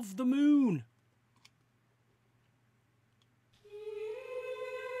Circle of the Moon.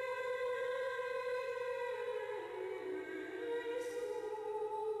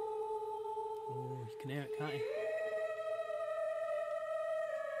 Oh, you can hear it, can't you?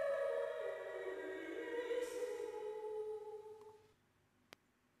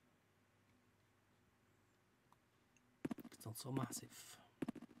 It's not so massive.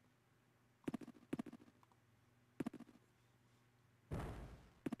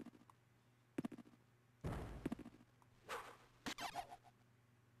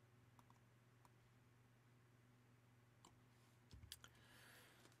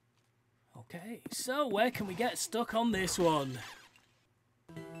 Okay, so where can we get stuck on this one?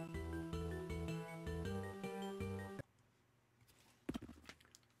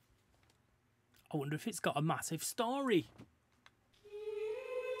 I wonder if it's got a massive story.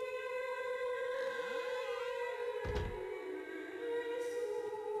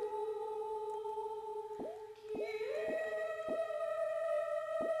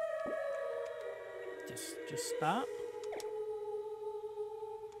 Just start.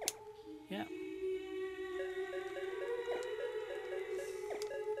 Yeah.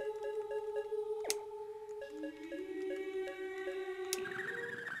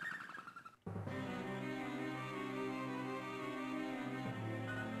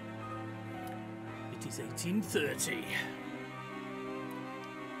 It is 18:30.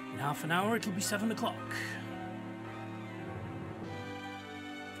 In half an hour it'll be 7 o'clock.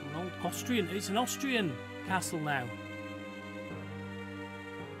 An old Austrian. It's an Austrian castle now.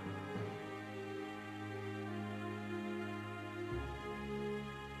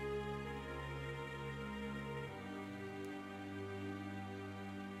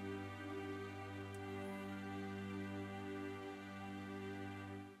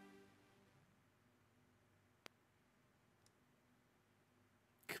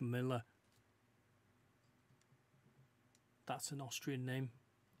 Camilla. That's an Austrian name,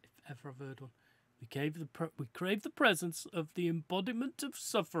 if ever I've heard one. We crave the presence of the embodiment of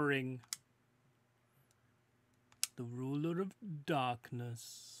suffering, the ruler of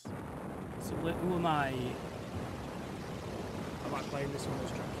darkness. So who am I? I like playing this one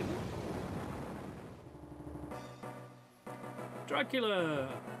as Dracula. Dracula!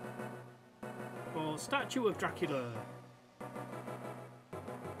 Or statue of Dracula.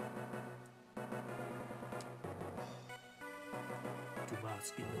 To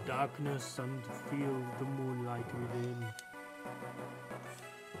bask in the darkness and feel the moonlight within.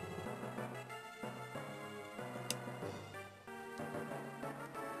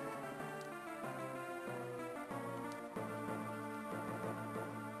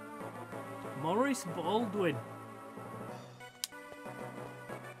 Maurice Baldwin.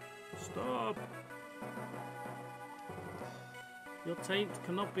 Stop. Your taint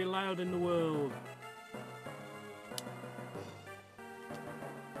cannot be allowed in the world.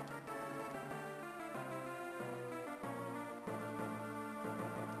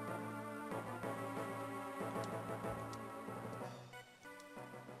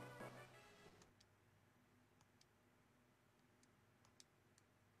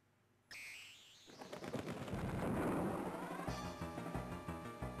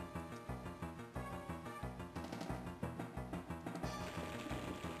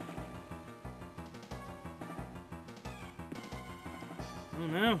 Oh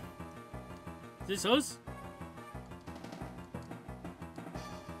no. Is this us?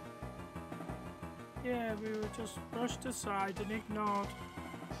 Yeah, we were just brushed aside and ignored.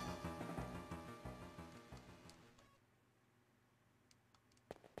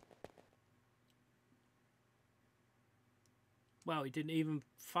 Well, he didn't even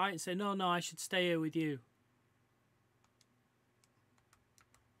fight and say, no, I should stay here with you.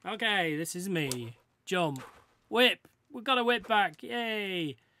 Okay, this is me. Jump. Whip. We've got a whip back.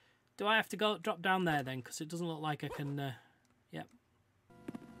 Yay. Do I have to go drop down there then? Because it doesn't look like I can... Yep.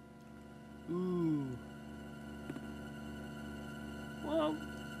 Ooh. Whoa.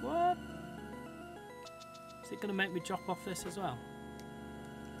 What? Is it going to make me drop off this as well?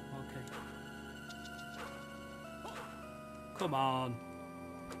 Okay. Come on.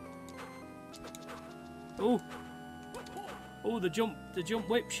 Ooh. Oh, the jump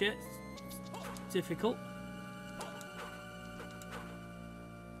whip shit. Difficult.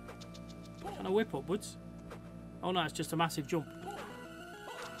 Can I whip upwards? Oh no, it's just a massive jump.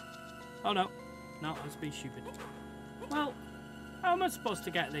 Oh no. No, that's been stupid. Well, how am I supposed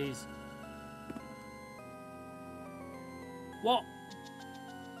to get these? What?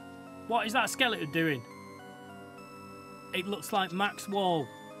 What is that skeleton doing? It looks like Max Wall.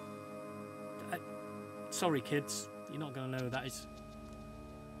 Sorry kids, you're not going to know who that is.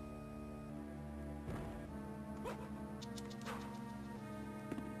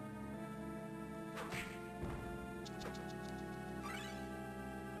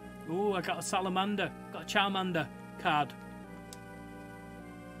 Ooh, I got a salamander. Got a Charmander card.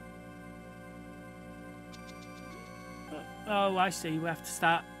 Oh, I see. We have to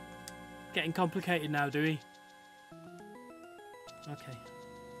start getting complicated now, do we? Okay.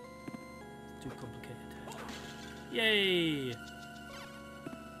 Too complicated. Yay!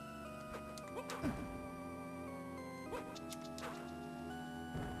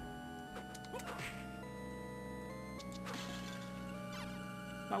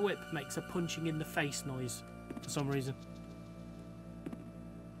 That whip makes a punching in the face noise for some reason.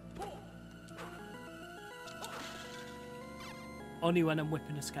 Only when I'm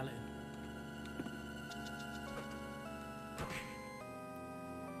whipping a skeleton.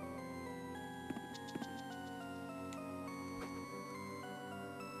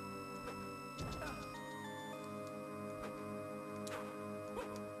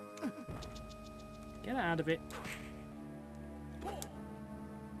 Get out of it.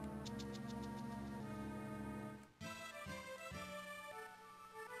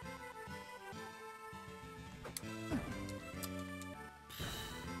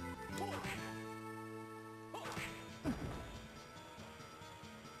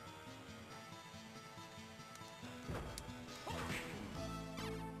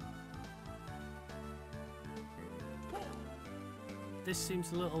 This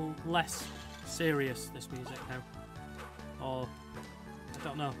seems a little less serious, this music now. Or, I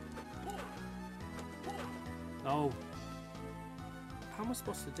don't know. Oh. How am I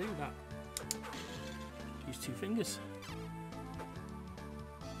supposed to do that? Use 2 fingers.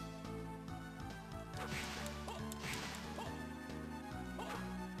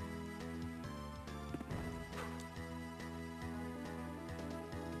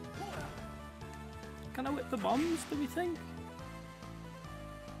 Can I whip the bombs, do we think?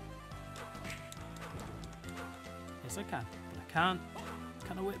 Yes, I can. But I can't.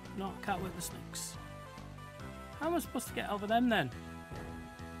 Can I whip? No, I can't whip the snakes. How am I supposed to get over them then?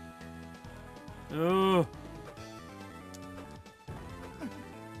 Oh.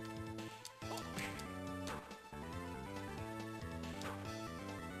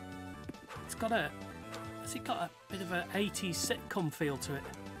 It's got a... Has it got a bit of an 80s sitcom feel to it?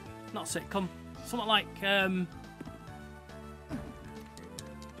 Not sitcom. Something like... I don't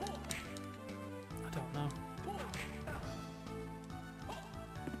know.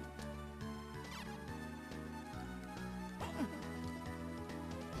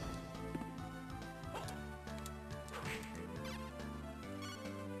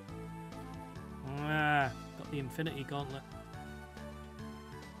 Got the Infinity Gauntlet.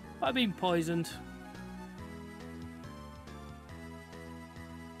 I've been poisoned.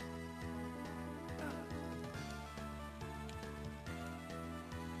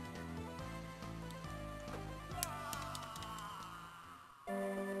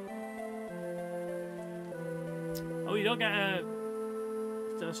 Oh, you don't get a...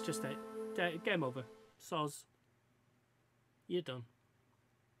 That's just it. Game over. Soz. You're done.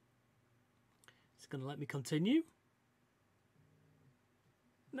 It's going to let me continue.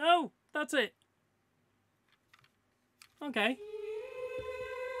 No! That's it. Okay.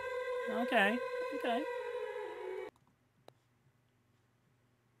 Okay. Okay.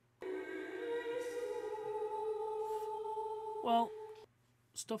 Well,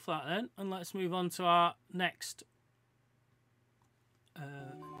 stuff that then, and let's move on to our next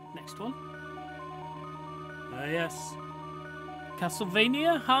one. Yes.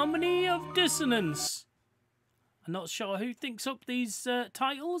 Castlevania Harmony of Dissonance. I'm not sure who thinks up these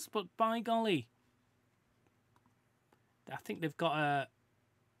titles, but by golly. I think they've got a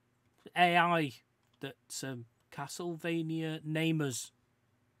AI that's Castlevania namers.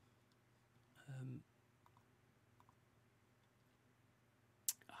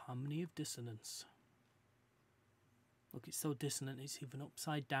 Harmony of Dissonance. Look, it's so dissonant, it's even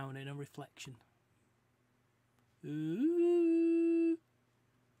upside down in a reflection. Ooh.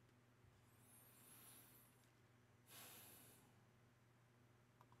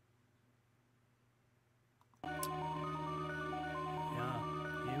 Yeah,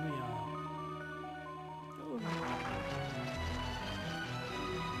 here we are. Oh.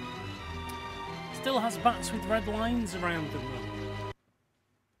 Still has bats with red lines around them though.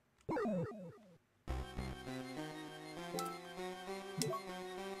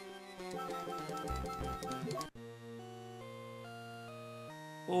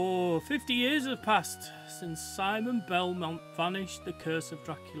 Oh, 50 years have passed since Simon Belmont vanished, the curse of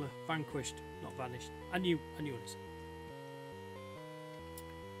Dracula. Vanquished, not vanished. I knew it.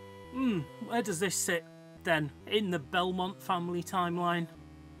 Where does this sit then? In the Belmont family timeline?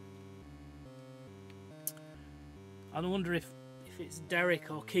 I wonder if it's Derek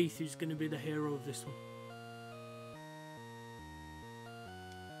or Keith who's going to be the hero of this one.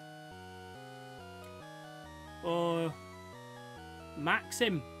 Or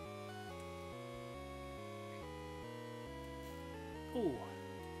Maxim. Oh,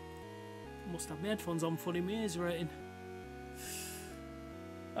 must have my headphones on, funny, my ears rating.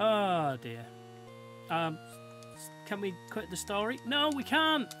 Oh dear. Can we quit the story? No, we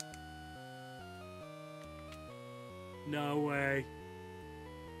can't. No way.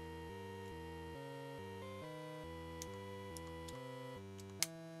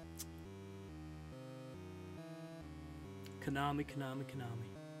 Konami, Konami, Konami.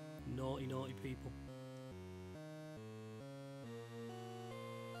 Naughty, naughty people.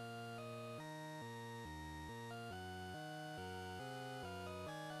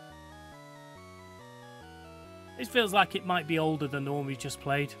 This feels like it might be older than the one we just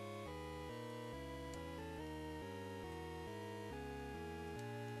played.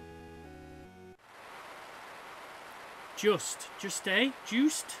 Just, eh?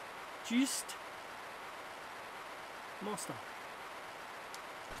 Juiced. Monster.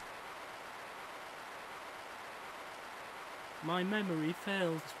 My memory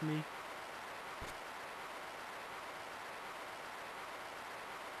fails me.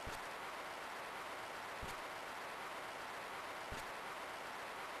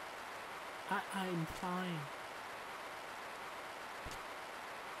 I'm fine.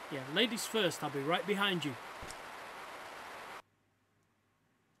 Yeah, ladies first, I'll be right behind you.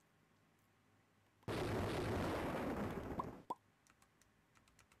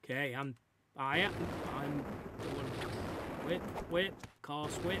 Okay, I'm doing whip,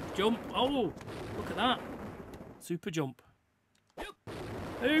 course whip, jump. Oh, look at that. Super jump.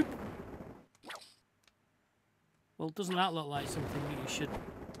 Oop. Well, doesn't that look like something that you should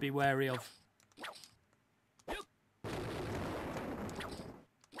be wary of?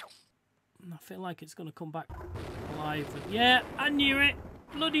 I feel like it's going to come back alive. Yeah, I knew it.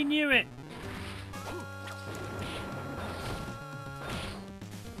 Bloody knew it.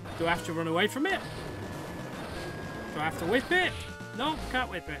 Do I have to run away from it? Do I have to whip it? No, can't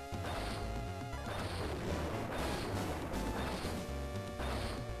whip it.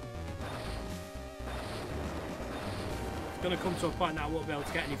 It's going to come to a point that I won't be able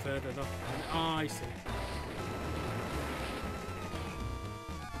to get any further though. Oh, I see.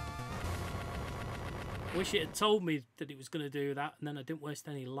 Wish it had told me that it was going to do that, and then I didn't waste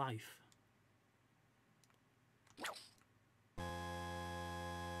any life.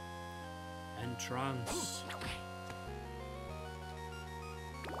 Entrance.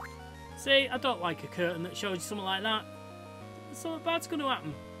 See, I don't like a curtain that shows you something like that. Something bad's going to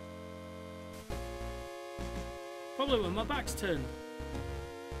happen. Probably when my back's turned.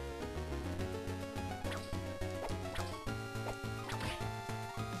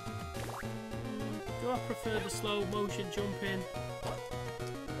 Do I prefer the slow motion jumping?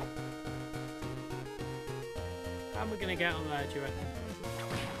 How am I going to get on there, do you reckon?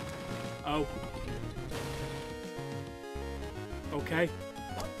 Oh. Okay.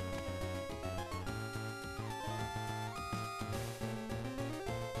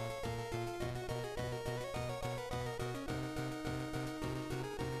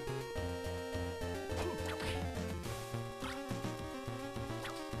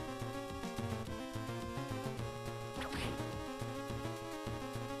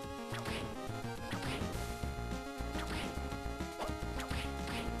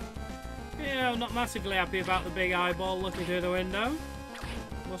 Yeah, I'm not massively happy about the big eyeball looking through the window,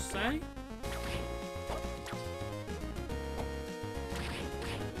 must say.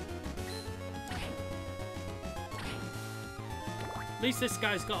 At least this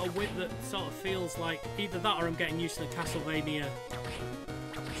guy's got a whip that sort of feels like either that or I'm getting used to the Castlevania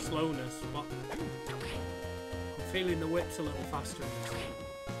slowness, but I'm feeling the whip's a little faster in this.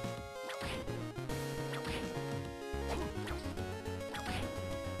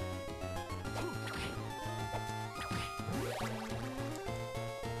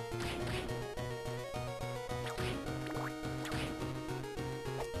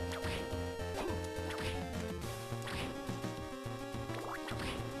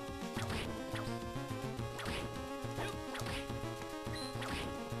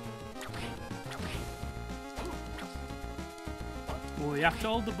 Oh, you have to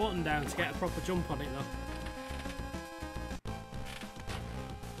hold the button down to get a proper jump on it though.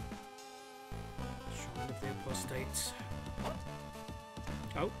 Shrine of the Apostates.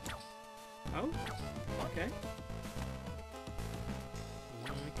 Oh. Oh. Okay.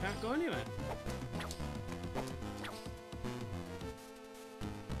 We can't go anywhere.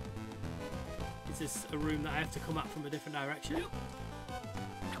 Is this a room that I have to come at from a different direction?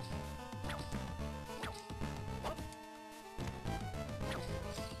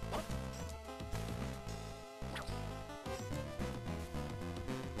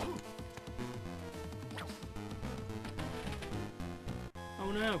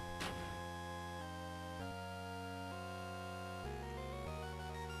 Oh no.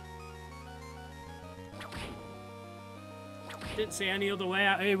 Didn't see any other way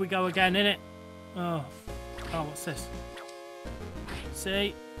out. Here we go again, innit? Oh. Oh, what's this?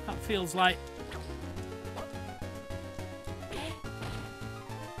 See? That feels like...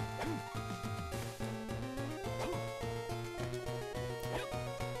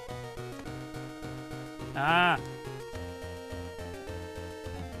 Ah.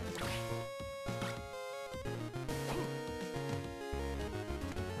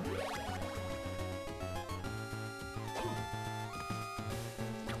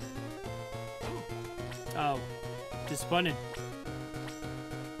 Oh, disappointing.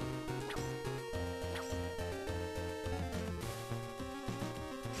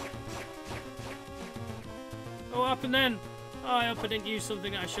 What happened then? Oh, I hope I didn't use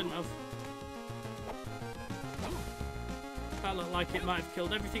something that I shouldn't have. That looked like it might have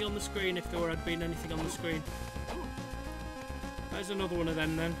killed everything on the screen if there had been anything on the screen. There's another one of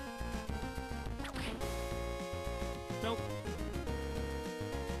them then. Nope.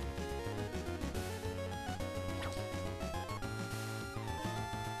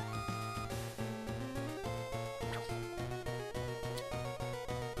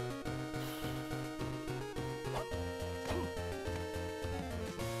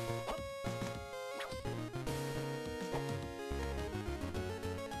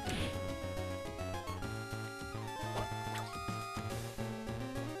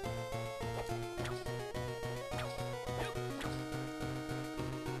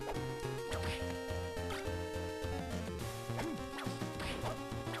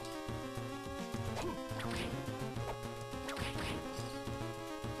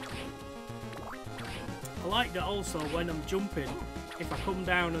 I like that also when I'm jumping, if I come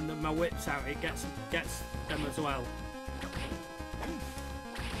down and then my whip's out, it gets them as well.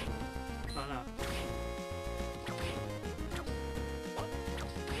 Like that.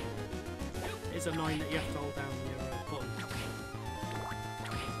 It's annoying that you have to hold down your button.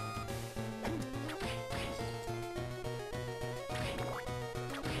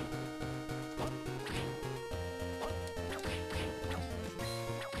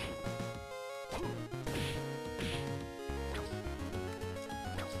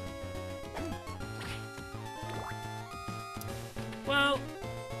 Well,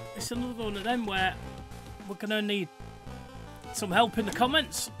 it's another one of them where we're going to need some help in the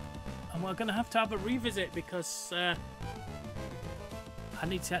comments, and we're going to have a revisit because I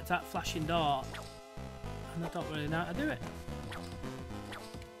need to get that flashing door, and I don't really know how to do it.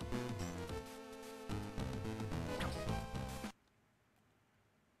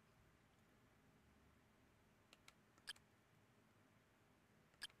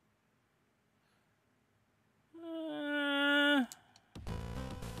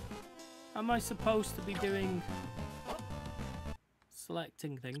 Am I supposed to be doing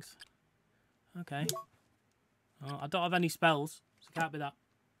selecting things? Okay. Oh, I don't have any spells, so it can't be that.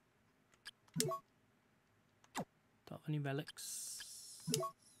 Don't have any relics.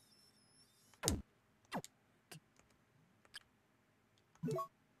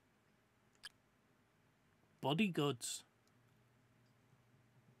 Body goods.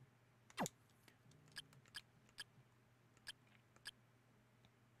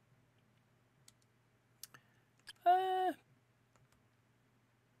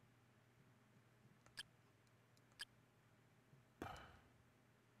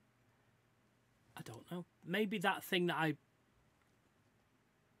 I don't know. Maybe that thing that I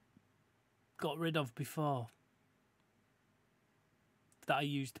got rid of before, that I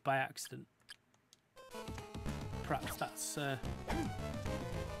used by accident. Perhaps that's...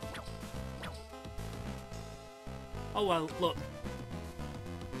 Oh well, look.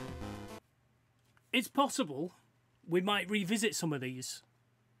 It's possible we might revisit some of these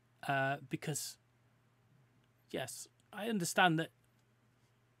because, yes, I understand that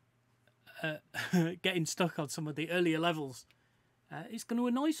getting stuck on some of the earlier levels is going to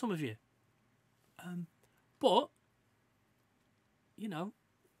annoy some of you. But, you know,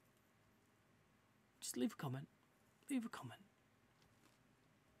 just leave a comment. Leave a comment.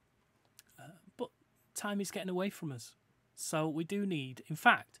 But time is getting away from us. So we do need... In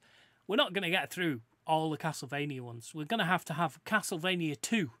fact, we're not going to get through all the Castlevania ones. We're going to have Castlevania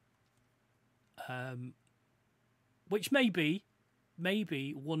 2. Which may be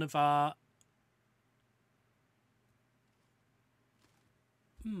one of our...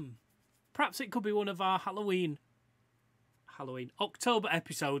 Perhaps it could be one of our October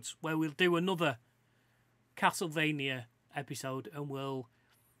episodes where we'll do another Castlevania episode, and we'll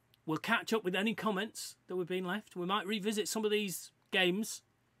catch up with any comments that we've been left. We might revisit some of these games,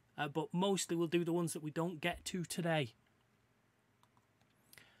 but mostly we'll do the ones that we don't get to today.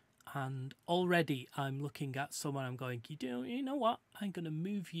 And already I'm looking at someone, I'm going, you know what? I'm going to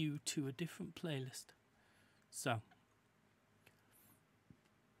move you to a different playlist. So...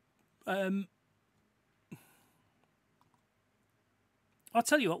 I'll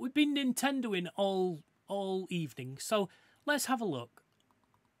tell you what, we've been Nintendoing all evening, so let's have a look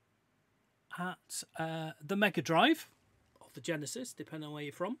at the Megadrive, or the Genesis, depending on where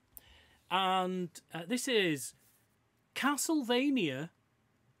you're from. And this is Castlevania,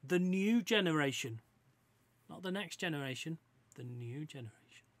 the new generation. Not the next generation, the new generation.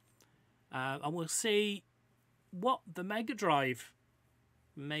 And we'll see what the Megadrive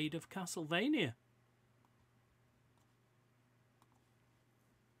made of Castlevania.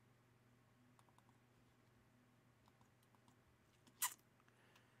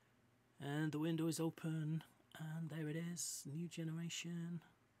 And the window is open, and there it is, new generation.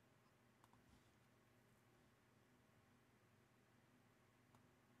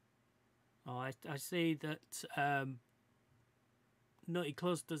 Oh, I see that Nutty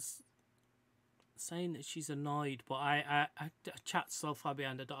Cluster's saying that she's annoyed, but I chat so far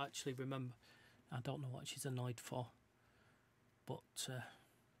behind I don't actually remember. I don't know what she's annoyed for. But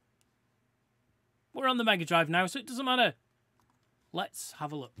we're on the Megadrive now, so it doesn't matter. Let's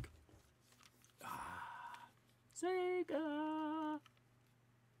have a look. Sega!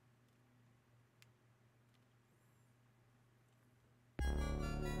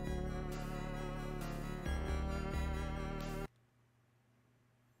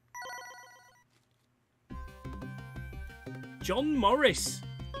 John Morris.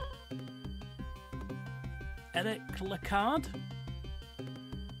 Eric Lacard.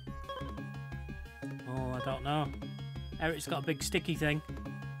 Oh, I don't know. Eric's got a big sticky thing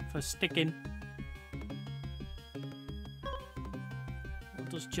for sticking. What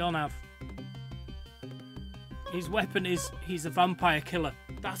does John have? His weapon is, he's a vampire killer.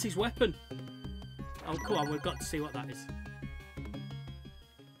 That's his weapon. Oh, come on, we've got to see what that is.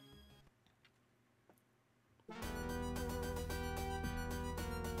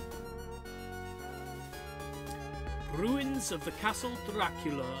 Ruins of the Castle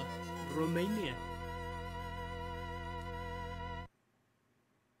Dracula, Romania.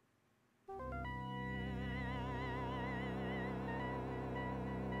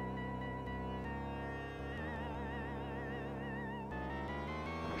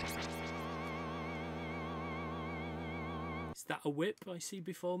 Is that a whip I see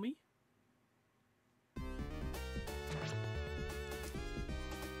before me?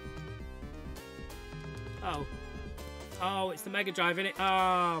 Oh. Oh, it's the Megadrive, innit?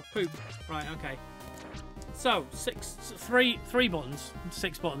 Oh, poop. Right, okay. So, three buttons,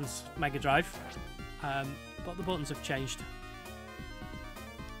 6 buttons, Megadrive. But the buttons have changed.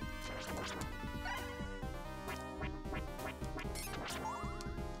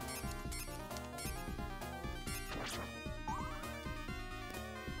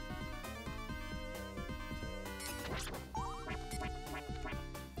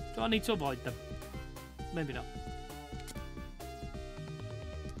 Do I need to avoid them? Maybe not.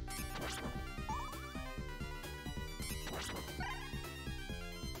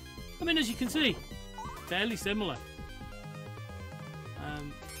 I mean, as you can see, fairly similar.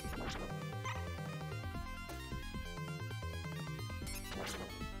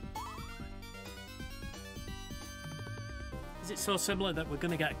 Is it so similar that we're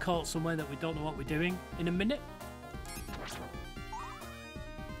going to get caught somewhere that we don't know what we're doing in a minute?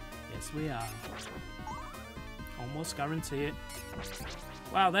 Yes, we are. Almost guarantee it.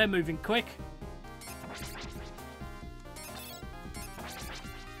 Wow, they're moving quick.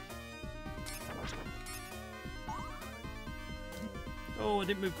 Oh, I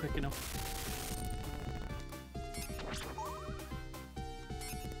didn't move quick enough.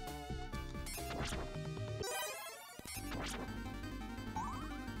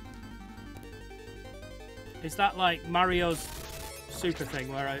 Is that like Mario's super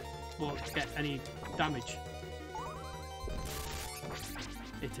thing where I won't get any damage?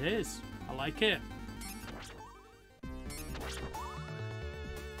 It is. I like it.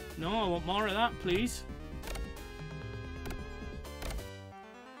 No, I want more of that, please.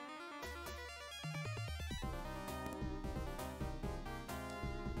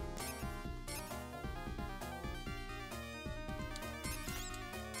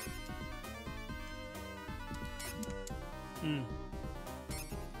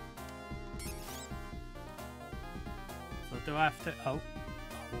 So do I have to... Oh,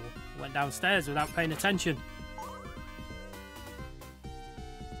 went downstairs without paying attention.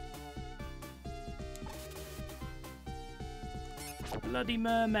 Bloody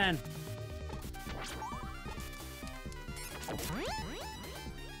merman.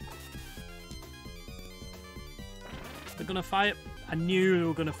 They're gonna fire... I knew they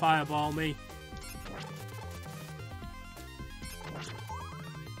were gonna fireball me.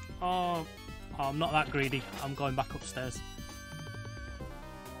 Oh, I'm not that greedy. I'm going back upstairs.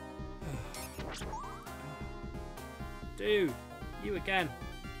 Dude, you again.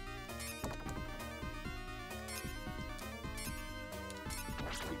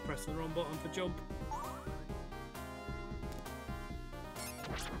 press the wrong button for jump.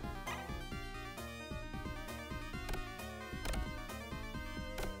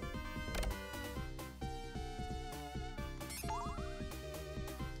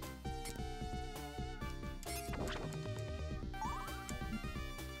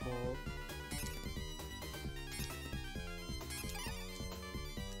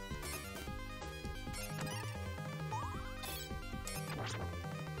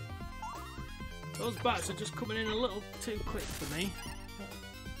 Those bats are just coming in a little too quick for me.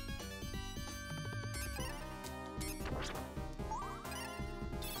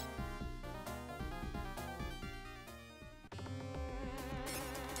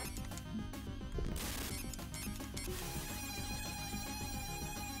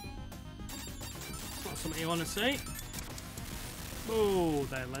 Not something you want to see. Oh,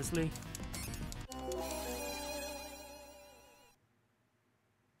 there, Leslie.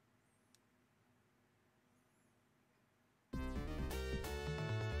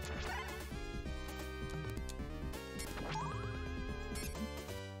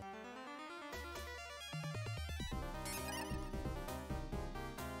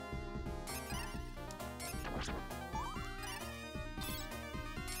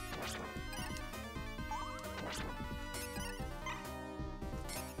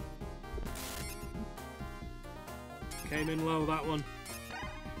 Came in low, that one.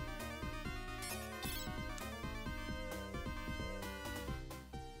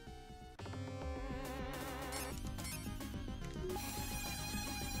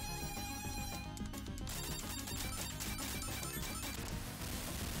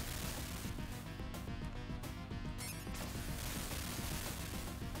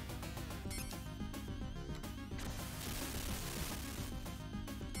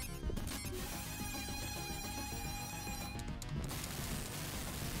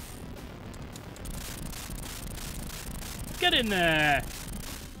 Get in there!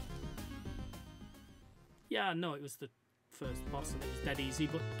 Yeah, I know it was the first boss and it was dead easy,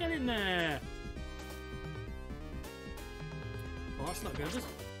 but get in there! Well, that's not good, is it?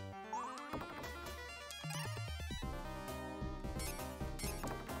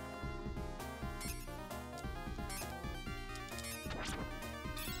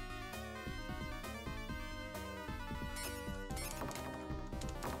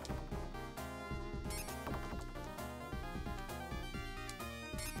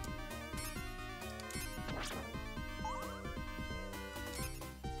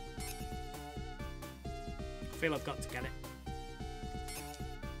 I feel I've got to get it.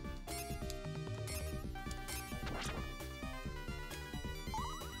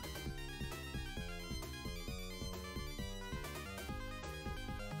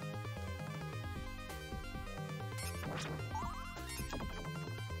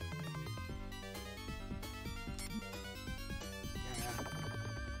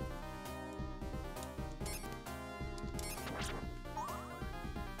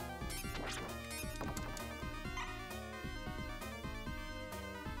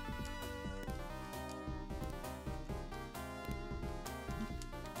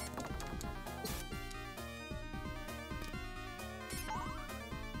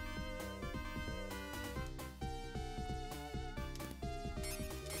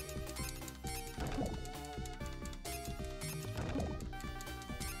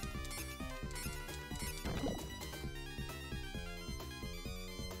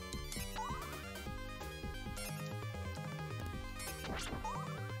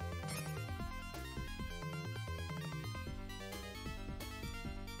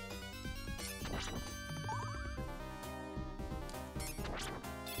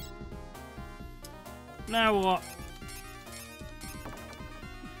 Now what?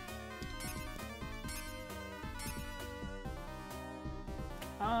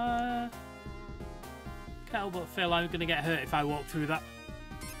 Can't help but feel I'm gonna get hurt if I walk through that.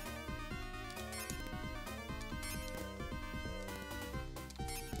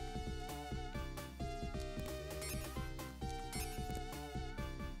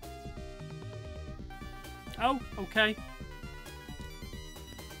 Oh, okay.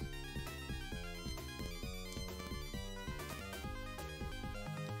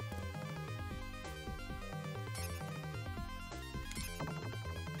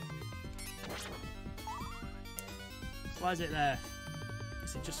 Why is it there?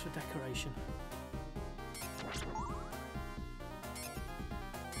 Is it just for decoration?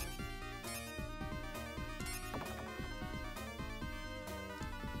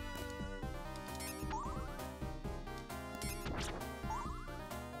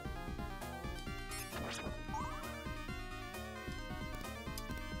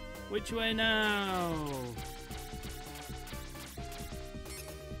 Which way now?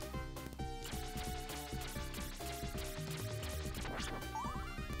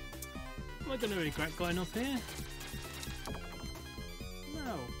 Am I going to regret going up here?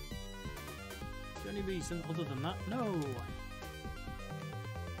 No. Is there any reason other than that? No.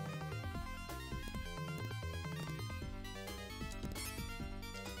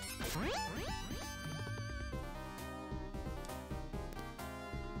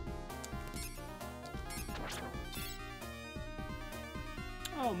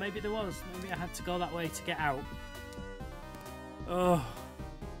 Oh, maybe there was. Maybe I had to go that way to get out. Oh.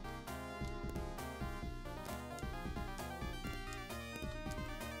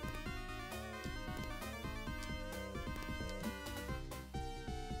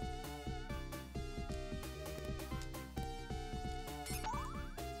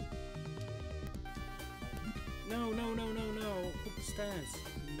 No, no, no, no, no. Up the stairs.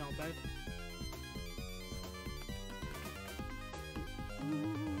 Not bad.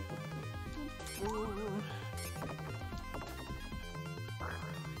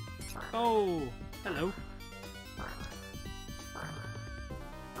 Oh, hello.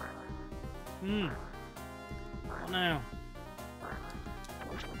 What now?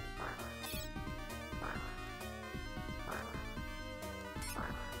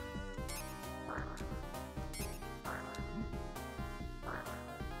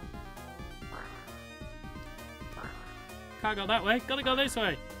 Can't go that way. Gotta go this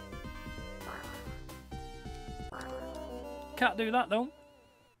way. Can't do that though.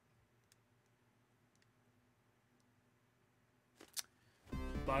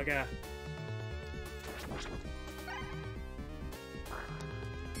 Bugger.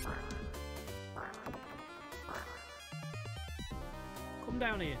 Come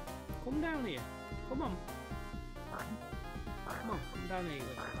down here. Come down here. Come on. Come on. Come down here, you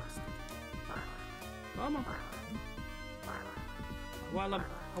little bastard. Come on. While I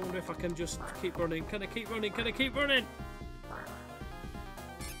wonder if I can just keep running. Can I keep running? Can I keep running?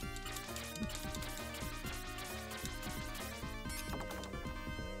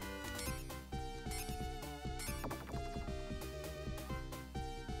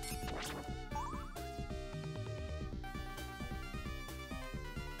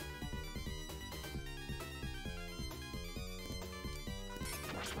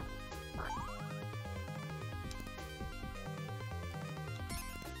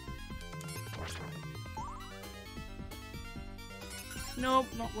 No,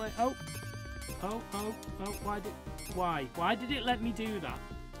 not where. Oh, oh, oh, oh! Why did it let me do that?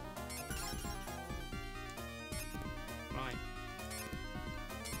 Right.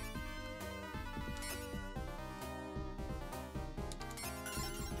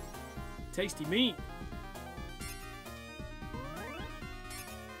 Tasty meat.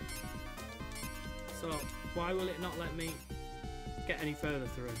 So, why will it not let me get any further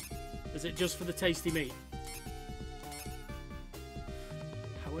through? Is it just for the tasty meat?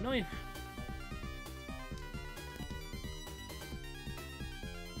 How annoying.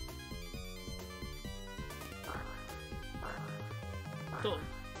 Don't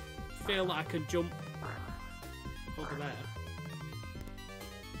feel that I can jump over there.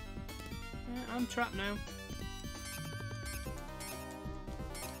 I'm trapped now.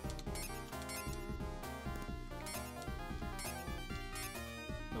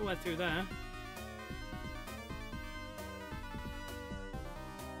 Nowhere through there.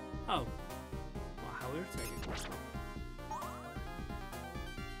 Oh. Well, how irritating.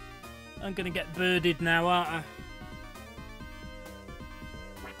 I'm gonna get birded now, aren't I?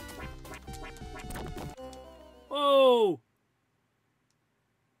 Oh!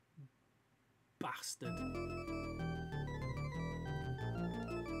 Bastard.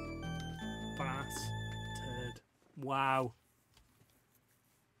 Bastard. Wow.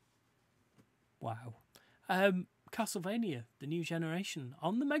 Wow. Castlevania, the new generation,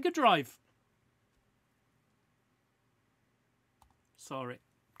 on the Megadrive. Sorry,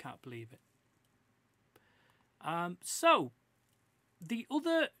 can't believe it. So, the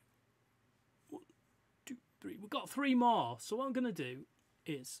other... 1, 2, 3, we've got 3 more. So what I'm going to do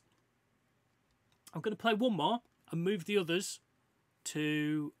is... I'm going to play 1 more and move the others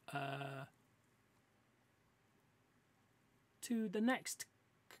to the next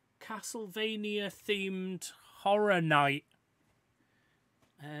Castlevania-themed horror night.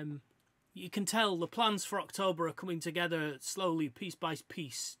 You can tell the plans for October are coming together slowly, piece by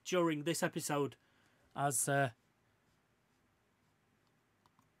piece, during this episode, as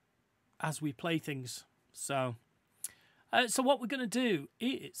we play things. So what we're going to do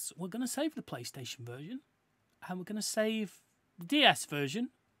is we're going to save the PlayStation version, and we're going to save the DS version,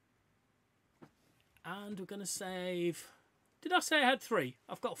 And we're going to save... Did I say I had 3?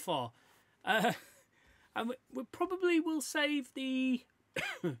 I've got 4. And we probably will save the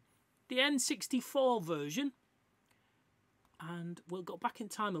the N64 version. And we'll go back in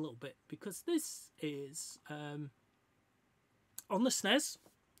time a little bit, because this is on the SNES.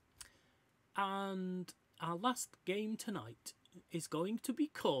 And our last game tonight is going to be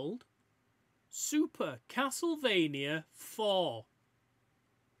called Super Castlevania 4.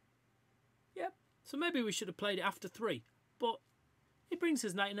 Yep, so maybe we should have played it after 3. But it brings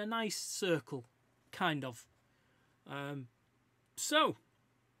us in a nice circle, kind of. So,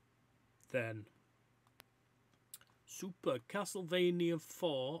 then, Super Castlevania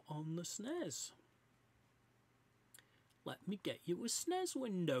 4 on the SNES. Let me get you a SNES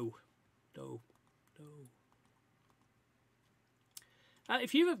window.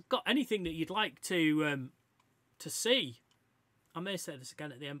 If you've got anything that you'd like to see, I may say this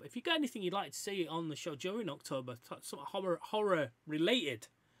again at the end, but if you've got anything you'd like to see on the show during October, sort of horror related,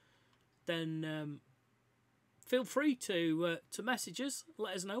 then feel free to message us,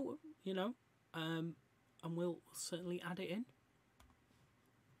 let us know, you know, and we'll certainly add it in.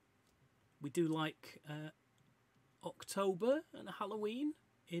 We do like October and Halloween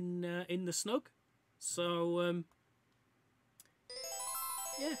in the snug, so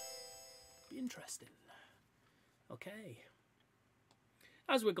yeah, be interesting. Okay,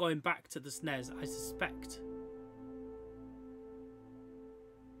 as we're going back to the SNES, I suspect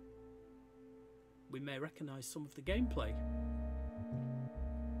we may recognise some of the gameplay.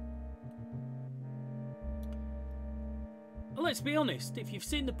 Well, let's be honest, if you've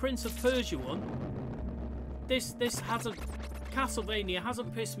seen the Prince of Persia one, this hasn't, Castlevania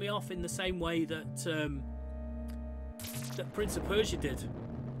hasn't pissed me off in the same way that that Prince of Persia did,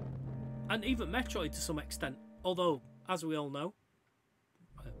 and even Metroid to some extent. Although, as we all know,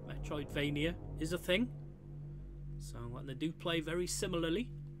 Metroidvania is a thing, so and they do play very similarly.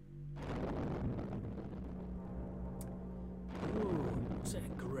 Ooh, is it a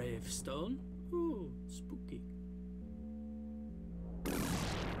gravestone? Ooh, spooky.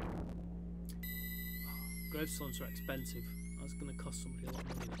 Gravestones are expensive. That's going to cost somebody a lot of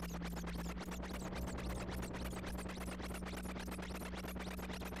money.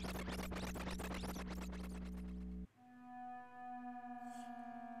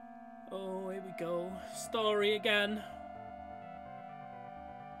 Oh, here we go. Story again.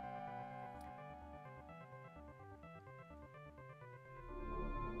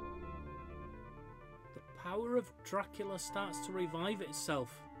 The power of Dracula starts to revive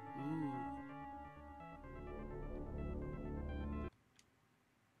itself. Ooh.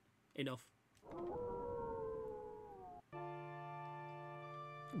 Enough.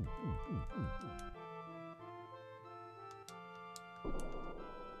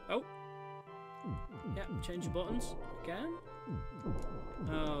 Oh. Yeah, change the buttons again.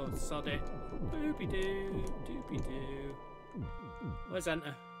 Oh, sod it. Doopy doo, doopy doo. Where's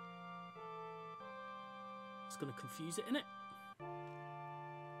enter? It's gonna confuse it, innit?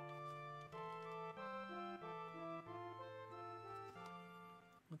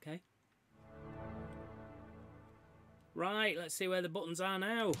 Okay. Right, let's see where the buttons are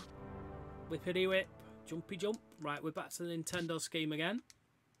now. Whippity whip, jumpy jump. Right, we're back to the Nintendo scheme again.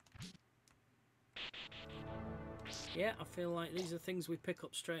 Yeah, I feel like these are things we pick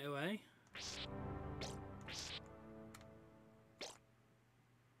up straight away.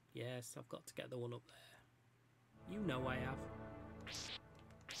 Yes, I've got to get the one up there. You know I have.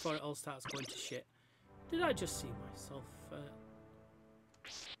 Before it all starts going to shit. Did I just see myself...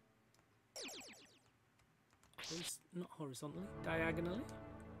 not horizontally, diagonally?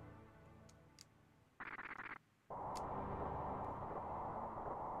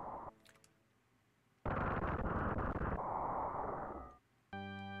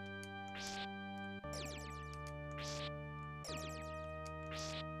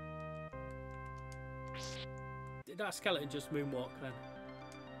 Did that skeleton just moonwalk then?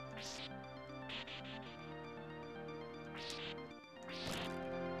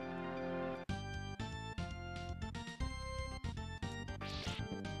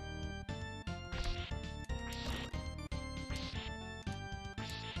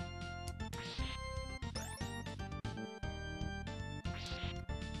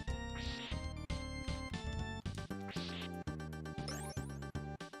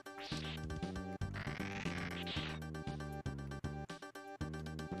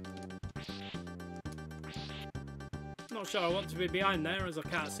 Not sure I want to be behind there as I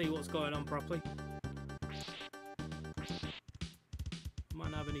can't see what's going on properly. Might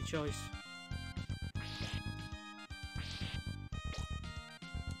not have any choice.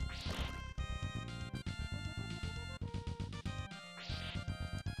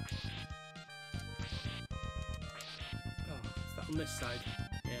 from this side.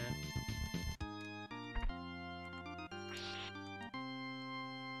 Yeah.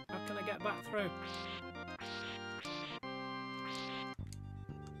 How can I get back through?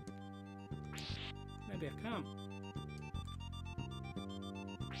 Maybe I can't.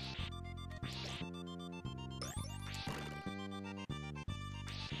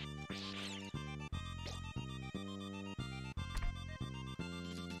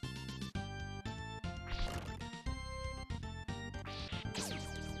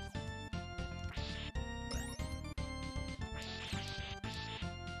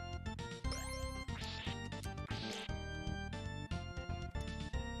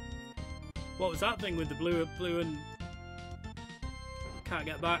 What was that thing with the blue and can't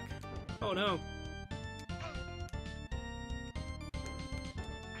get back? Oh no.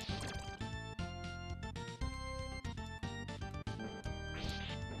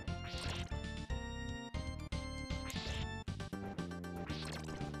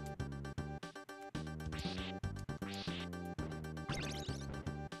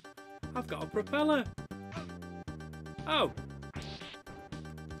 I've got a propeller. Oh.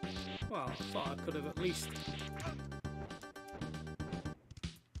 Well, I thought I could have at least...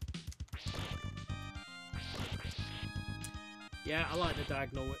 Yeah, I like the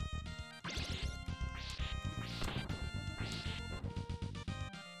diagonal whip.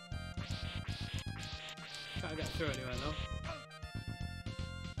 Can't get through anywhere though.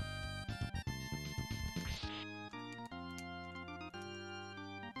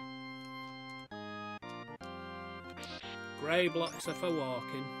 Grey blocks are for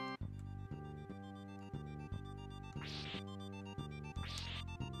walking.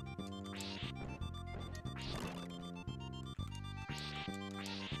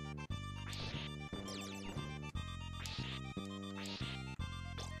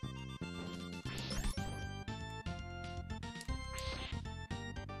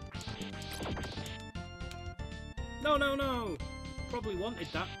 No, no, no! Probably wanted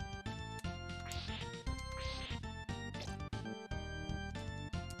that.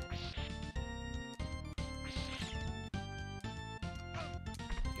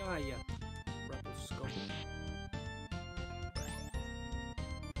 Ah, yeah. Rebel scum.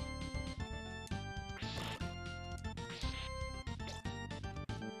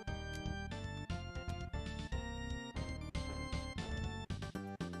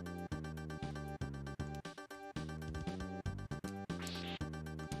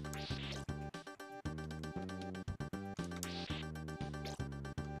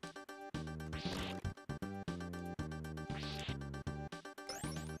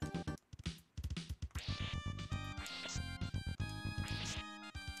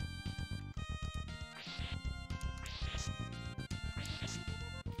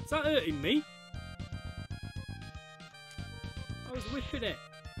 Is that hurting me? I was whipping it.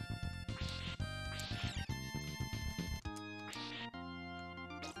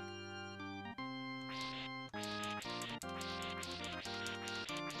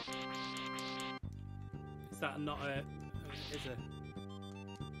 Is that not a... is it?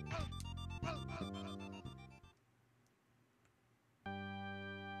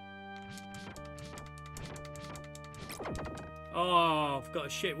 Oh, I've got a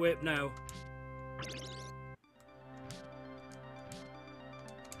shit whip now.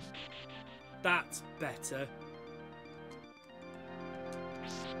 That's better.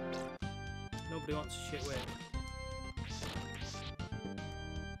 Nobody wants a shit whip.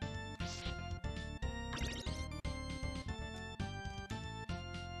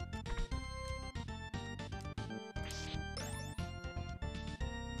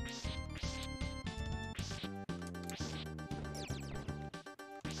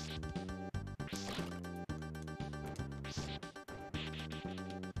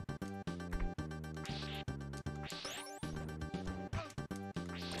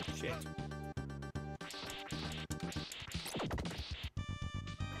 Shit.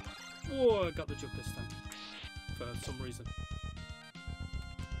 Oh, I got the jug this time. For some reason.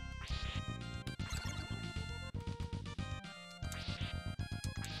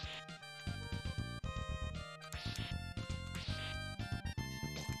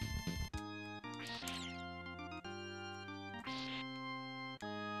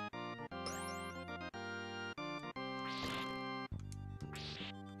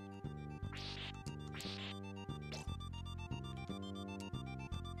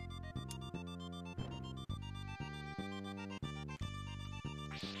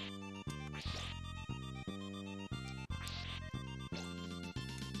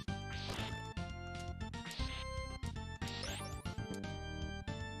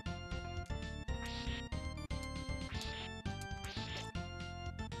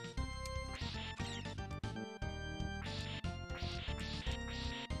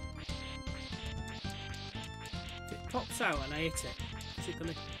 pops out and I hit it, is it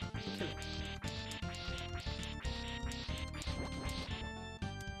gonna kill it?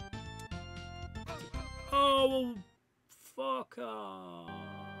 Oh, fuck off.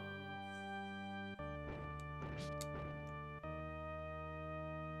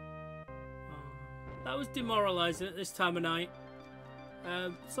 That was demoralising at this time of night.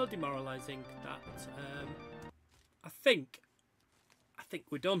 So demoralising that I think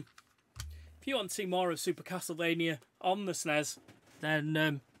we're done. If you want to see more of Super Castlevania on the SNES,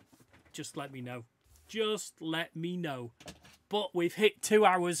 then just let me know. Just let me know. But we've hit 2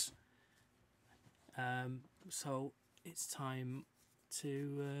 hours. So it's time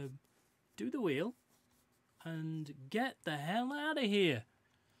to do the wheel and get the hell out of here.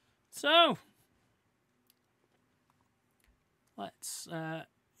 So let's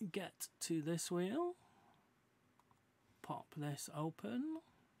get to this wheel. Pop this open.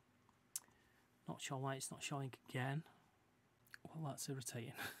 Not sure why it's not showing again. Well, that's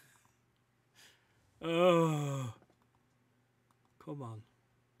irritating. Oh, come on.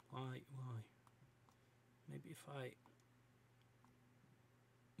 Why? Maybe if I...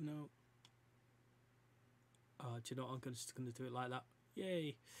 No. Oh, do you know what? I'm just going to do it like that.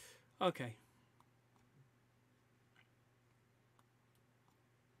 Yay. Okay.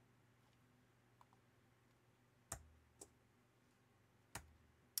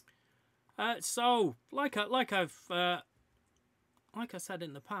 So, like I said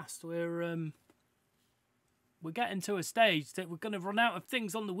in the past, we're getting to a stage that we're going to run out of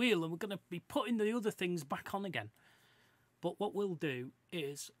things on the wheel, and we're going to be putting the other things back on again. But what we'll do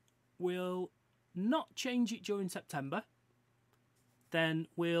is we'll not change it during September. Then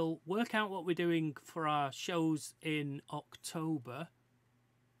we'll work out what we're doing for our shows in October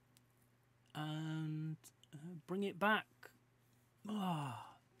and bring it back.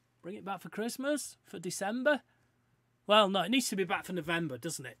 Bring it back for Christmas, for December. Well, no, it needs to be back for November,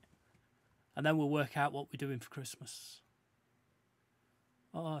 doesn't it? And then we'll work out what we're doing for Christmas.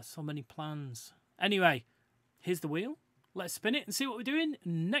 Oh, so many plans. Anyway, here's the wheel. Let's spin it and see what we're doing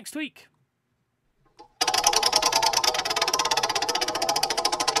next week.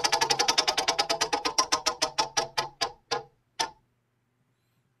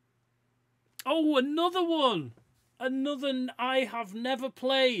 Oh, another one. Another I have never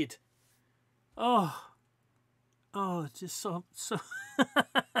played. Oh, just so.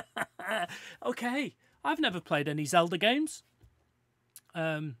 Okay, I've never played any Zelda games.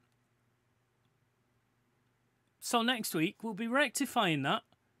 So next week we'll be rectifying that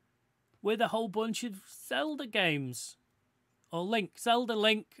with a whole bunch of Zelda games. Or Link, Zelda,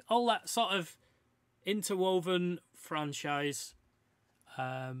 Link, all that sort of interwoven franchise.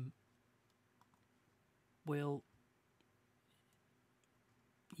 We'll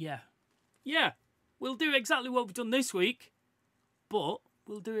do exactly what we've done this week, but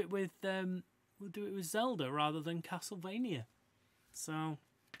we'll do it with Zelda rather than Castlevania. So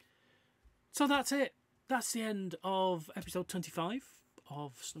that's it. That's the end of episode 25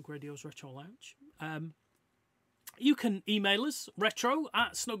 of Snugradio's Retro Lounge. You can email us,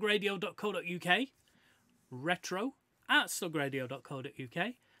 retro@snugradio.co.uk,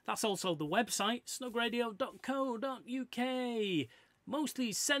 retro@snugradio.co.uk. That's also the website, snugradio.co.uk.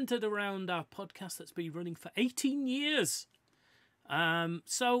 Mostly centred around our podcast that's been running for 18 years.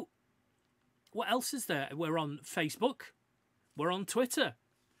 So, what else is there? We're on Facebook. We're on Twitter.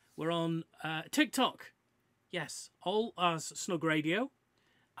 We're on TikTok. Yes, all as Snug Radio.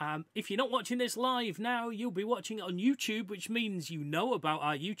 If you're not watching this live now, you'll be watching it on YouTube, which means you know about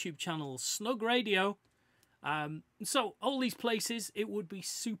our YouTube channel, Snug Radio. So, all these places, it would be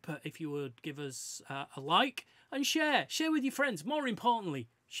super if you would give us a like and share. Share with your friends. More importantly,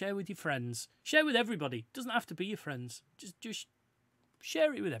 share with your friends. Share with everybody. Doesn't have to be your friends. Just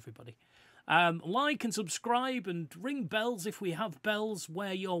share it with everybody. Like and subscribe and ring bells if we have bells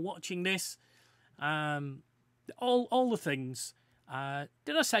where you're watching this. All the things.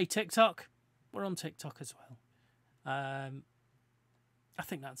 Did I say TikTok? We're on TikTok as well. I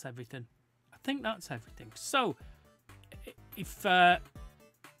think that's everything. So, if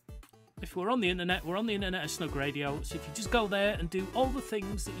we're on the internet, we're on the internet at Snug Radio. So if you just go there and do all the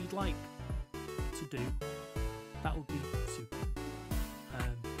things that you'd like to do, that would be super.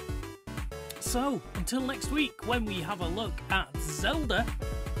 So, until next week, when we have a look at Zelda,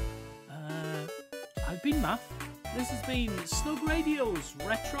 I've been Matt. This has been Snug Radio's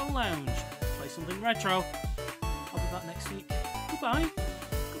Retro Lounge. Play something retro. I'll be back next week. Goodbye.